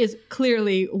Clea is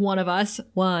clearly one of us,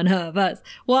 and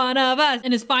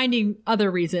is finding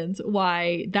other reasons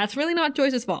why that's really not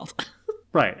Joyce's fault.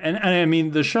 Right. And I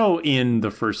mean, the show in the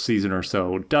first season or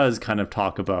so does kind of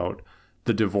talk about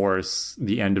the divorce,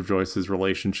 the end of Joyce's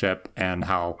relationship, and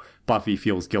how Buffy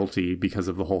feels guilty because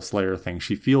of the whole Slayer thing.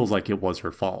 She feels like it was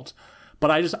her fault.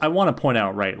 But I want to point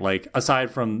out, right, like,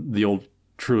 aside from the old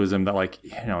truism that, like,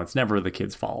 it's never the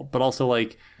kid's fault, but also,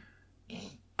 like,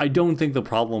 I don't think the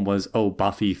problem was,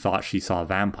 Buffy thought she saw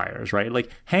vampires, right? Like,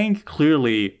 Hank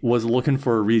clearly was looking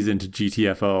for a reason to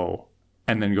GTFO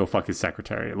and then go fuck his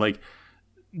secretary. Like,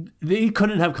 they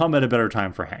couldn't have come at a better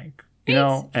time for Hank, you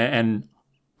know? And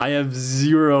I have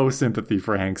zero sympathy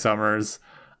for Hank Summers.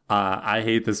 I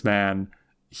hate this man.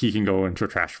 He can go into a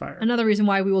trash fire. Another reason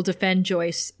why we will defend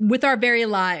Joyce with our very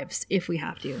lives if we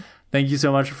have to. Thank you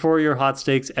so much for your hot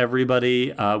stakes,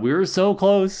 everybody. We were so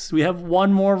close. We have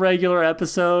one more regular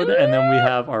episode, and then we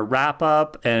have our wrap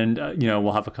up, and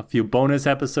we'll have a few bonus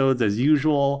episodes as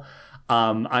usual.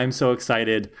 I'm so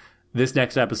excited. This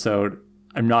next episode,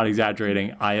 I'm not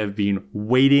exaggerating. I have been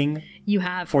waiting. You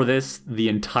have for this the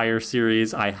entire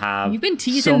series. I have. You've been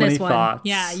teasing so many this one. Thoughts.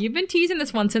 Yeah, you've been teasing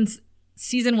this one since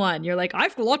season 1. You're like,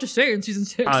 I've got a lot to say in season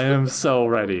 6. I am so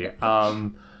ready.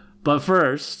 But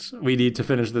first, we need to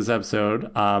finish this episode.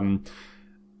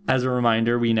 As a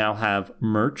reminder, we now have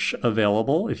merch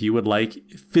available. If you would like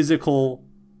physical,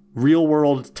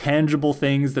 real-world, tangible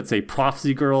things that say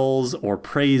Prophecy Girls or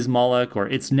Praise Moloch or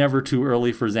It's Never Too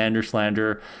Early for Xander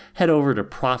Slander, head over to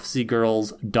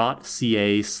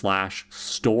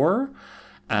prophecygirls.ca/store.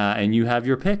 And you have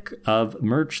your pick of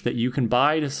merch that you can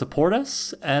buy to support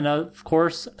us. And of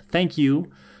course, thank you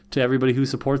to everybody who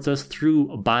supports us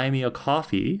through Buy Me a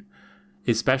Coffee,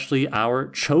 especially our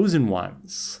chosen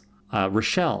ones.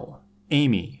 Rochelle,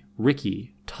 Amy,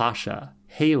 Ricky, Tasha,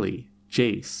 Haley,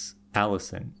 Jace,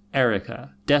 Allison,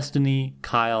 Erica, Destiny,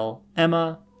 Kyle,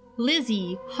 Emma,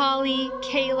 Lizzie, Holly,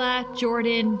 Kayla,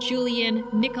 Jordan, Julian,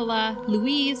 Nicola,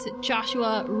 Louise,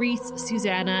 Joshua, Reese,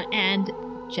 Susanna, and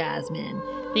Jasmine.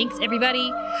 Thanks,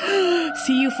 everybody.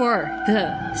 See you for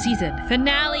the season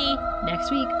finale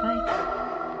next week. Bye.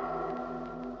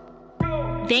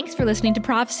 Thanks for listening to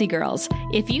Prophecy Girls.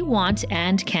 If you want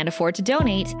and can afford to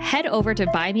donate, head over to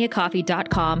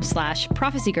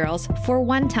buymeacoffee.com/prophecygirls for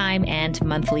one-time and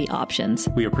monthly options.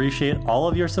 We appreciate all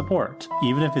of your support,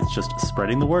 even if it's just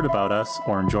spreading the word about us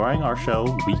or enjoying our show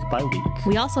week by week.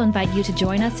 We also invite you to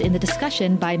join us in the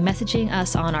discussion by messaging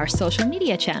us on our social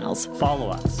media channels. Follow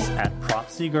us at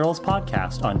Prophecy Girls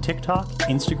Podcast on TikTok,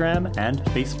 Instagram, and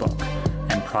Facebook.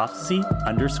 And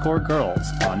prophecy_girls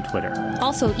on Twitter.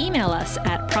 Also email us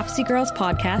at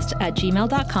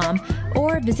prophecygirlspodcast@gmail.com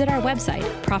or visit our website,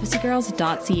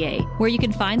 prophecygirls.ca, where you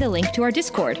can find the link to our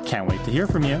Discord. Can't wait to hear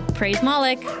from you. Praise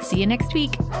Moloch. See you next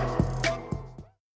week.